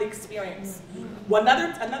out of the experience.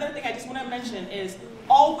 Another thing I just wanna mention is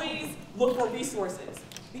always look for resources.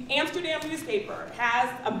 The Amsterdam newspaper has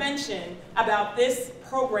a mention about this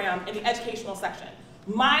program in the educational section.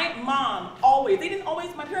 My mom my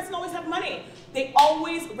parents didn't always have money. They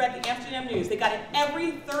always read the Amsterdam News. They got it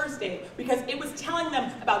every Thursday because it was telling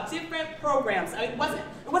them about different programs. I mean, it wasn't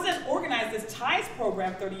as organized as Ty's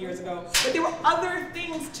program 30 years ago, but there were other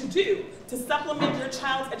things to do to supplement your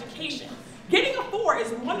child's education. Getting a 4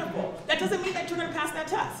 is wonderful. That doesn't mean that you're gonna pass that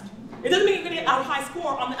test. It doesn't mean you're gonna get a high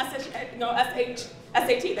score on the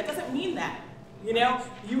SAT. That doesn't mean that.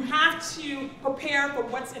 You have to prepare for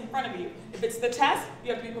what's in front of you. If it's the test,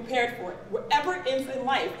 you have to be prepared for it. Wherever it is in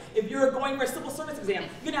life, if you're going for a civil service exam,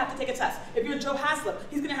 you're gonna have to take a test. If you're Joe Haslip,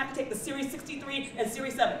 he's gonna have to take the Series 63 and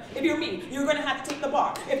Series 7. If you're me, you're gonna have to take the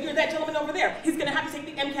bar. If you're that gentleman over there, he's gonna have to take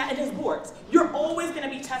the MCAT and his boards. You're always gonna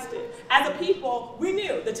be tested. As a people, we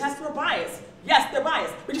knew the tests were biased. Yes, they're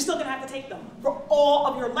biased, but you're still gonna have to take them for all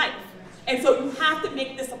of your life. And so you have to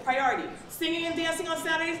make this a priority. Singing and dancing on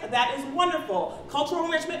Saturdays, that is wonderful. Cultural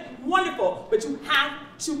enrichment, wonderful. But you have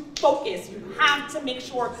to focus. You have to make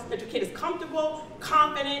sure that your kid is comfortable,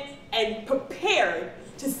 confident, and prepared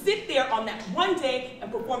to sit there on that one day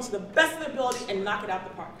and perform to the best of their ability and knock it out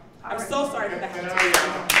the park. I'm so sorry that that happened.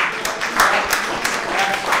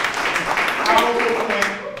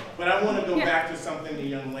 But I want to go back to something the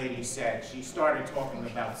young lady said. She started talking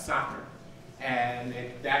about soccer. And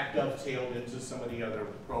that dovetailed into some of the other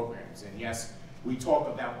programs. And yes, we talk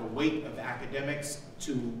about the weight of academics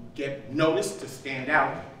to get noticed, to stand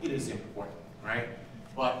out. It is important, right?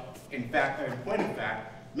 But in fact, in point of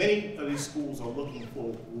fact, many of these schools are looking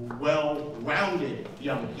for well-rounded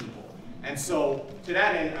young people. And so to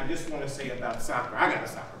that end, I just want to say about soccer, I got a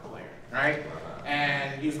soccer player, right?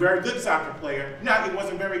 And he was a very good soccer player. Now, he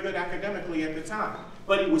wasn't very good academically at the time,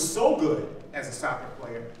 but he was so good as a soccer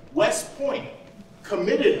player, West Point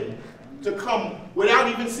committed him to come without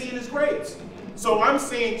even seeing his grades. So I'm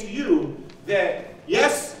saying to you that,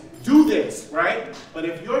 yes, do this, right? But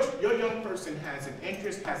if your young person has an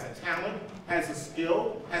interest, has a talent, has a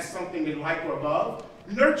skill, has something they like or love,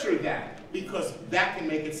 nurture that, because that can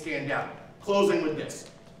make it stand out. Closing with this.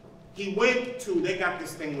 He went to, they got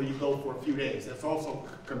this thing where you go for a few days. That's also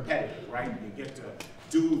competitive, right? You get to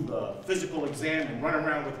do the physical exam and run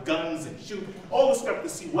around with guns and shoot, all the stuff to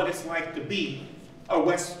see what it's like to be a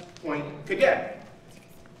West Point cadet.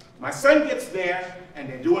 My son gets there, and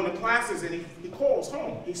they're doing the classes, and he calls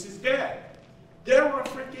home. He says, Dad, there are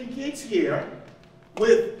freaking kids here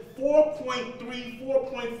with 4.3,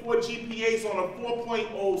 4.4 GPAs on a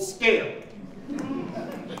 4.0 scale.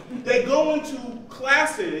 They go into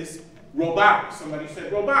classes, robotics. Somebody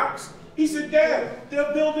said robotics. He said, Dad, they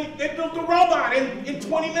built a robot in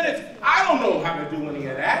 20 minutes. I don't know how to do any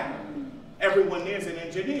of that. Everyone there's an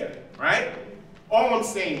engineer, right? All I'm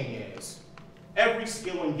saying is, every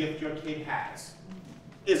skill and gift your kid has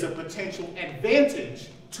is a potential advantage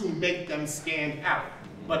to make them stand out.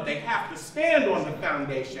 But they have to stand on the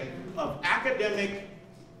foundation of academic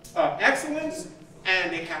excellence,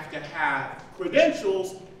 and they have to have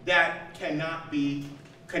credentials that cannot be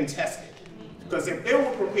contested. Because if they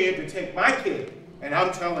were prepared to take my kid, and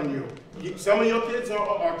I'm telling you, some of your kids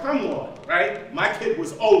are come Lord, right? My kid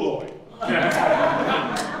was oh Lord.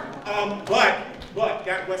 But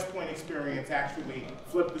that West Point experience actually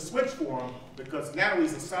flipped the switch for him, because now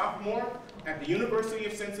he's a sophomore at the University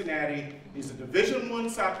of Cincinnati. He's a Division I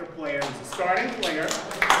soccer player. He's a starting player.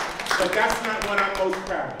 But that's not what I'm most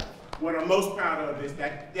proud of. What I'm most proud of is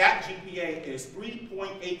that that GPA is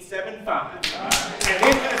 3.875. And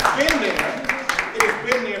it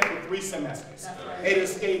has been there for 3 semesters. It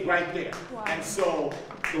has stayed right there. Wow. And so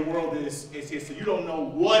the world is here. So you don't know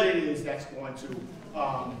what it is that's going to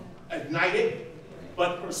ignite it,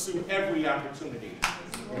 but pursue every opportunity.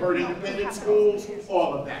 Hurt independent schools,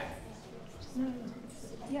 all of that.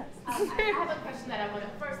 Yes. I have a question that I want to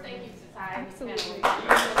first thank you, Society. Absolutely. I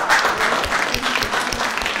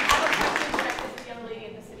have a question directed to the young lady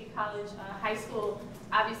at the City College High School.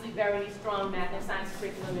 Obviously, very strong math and science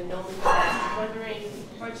curriculum, and known for that. I'm wondering,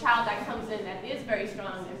 for a child that comes in that is very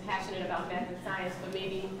strong and passionate about math and science, but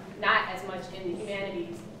maybe not as much in the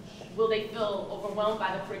humanities, will they feel overwhelmed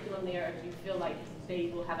by the curriculum there, or do you feel like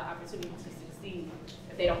they will have an opportunity to succeed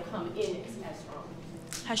if they don't come in as strong?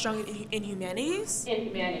 As strong in humanities? In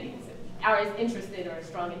humanities, or as interested or as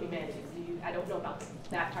strong in humanities. I don't know about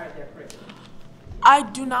that part of their curriculum. I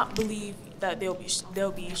do not believe that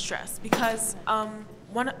they'll be stressed, because I'm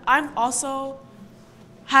also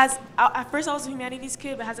at first I was a humanities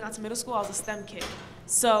kid, but as I got to middle school, I was a STEM kid.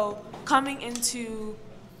 So coming into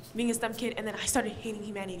being a STEM kid, and then I started hating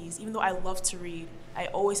humanities, even though I love to read. I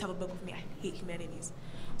always have a book with me. I hate humanities.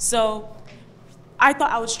 So I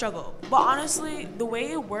thought I would struggle. But honestly, the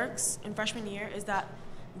way it works in freshman year is that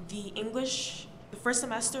the first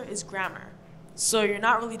semester is grammar. So you're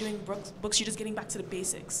not really doing books, you're just getting back to the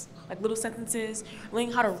basics, like little sentences,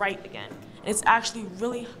 learning how to write again. And it's actually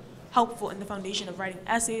really helpful in the foundation of writing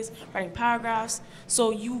essays, writing paragraphs, so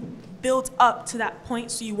you build up to that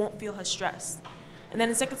point so you won't feel as stressed. And then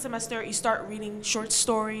in second semester, you start reading short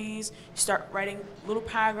stories, you start writing little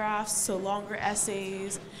paragraphs to longer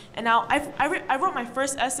essays. And now I wrote my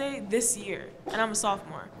first essay this year, and I'm a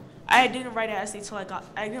sophomore. I didn't write a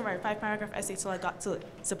 5-paragraph essay till I got to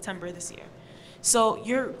September this year. So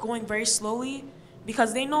you're going very slowly,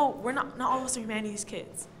 because they know not all of us are humanities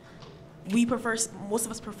kids. Most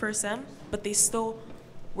of us prefer STEM, but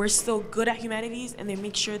we're still good at humanities, and they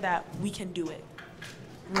make sure that we can do it,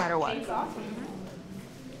 no matter what. That's awesome.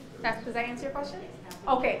 Does that answer your question?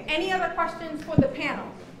 Okay, any other questions for the panel?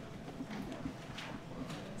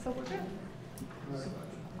 So we're good.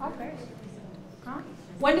 Okay. Huh?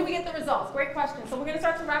 When do we get the results? Great question. So we're going to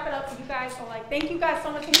start to wrap it up. So you guys are like, thank you guys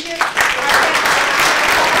so much. Thank you guys so much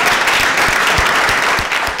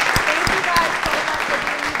for being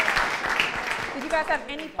here. Did you guys have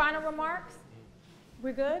any final remarks?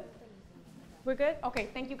 We're good? We're good? Okay,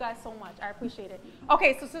 thank you guys so much. I appreciate it.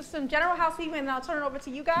 Okay, so some general housekeeping, and then I'll turn it over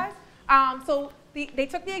to you guys. So they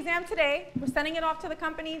took the exam today. We're sending it off to the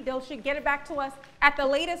company. They should get it back to us at the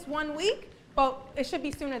latest 1 week, but it should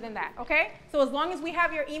be sooner than that, okay? So as long as we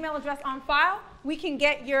have your email address on file, we can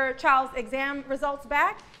get your child's exam results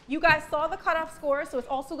back. You guys saw the cutoff scores, so it's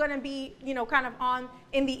also going to be, kind of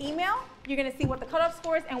in the email. You're going to see what the cutoff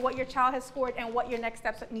scores and what your child has scored and what your next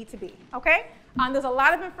steps need to be, okay? There's a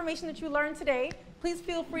lot of information that you learned today. Please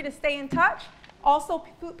feel free to stay in touch. Also,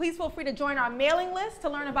 please feel free to join our mailing list to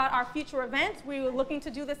learn about our future events. We were looking to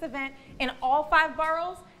do this event in all 5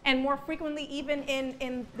 boroughs, and more frequently even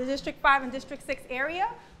in the District 5 and District 6 area.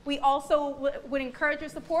 We also would encourage your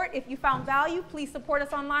support. If you found value, please support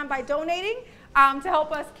us online by donating to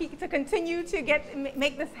help us continue to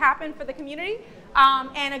make this happen for the community.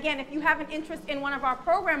 And again, if you have an interest in one of our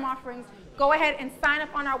program offerings, go ahead and sign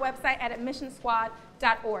up on our website at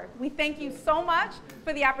AdmissionSquad.org. We thank you so much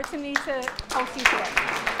for the opportunity to host you today.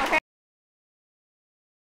 Okay?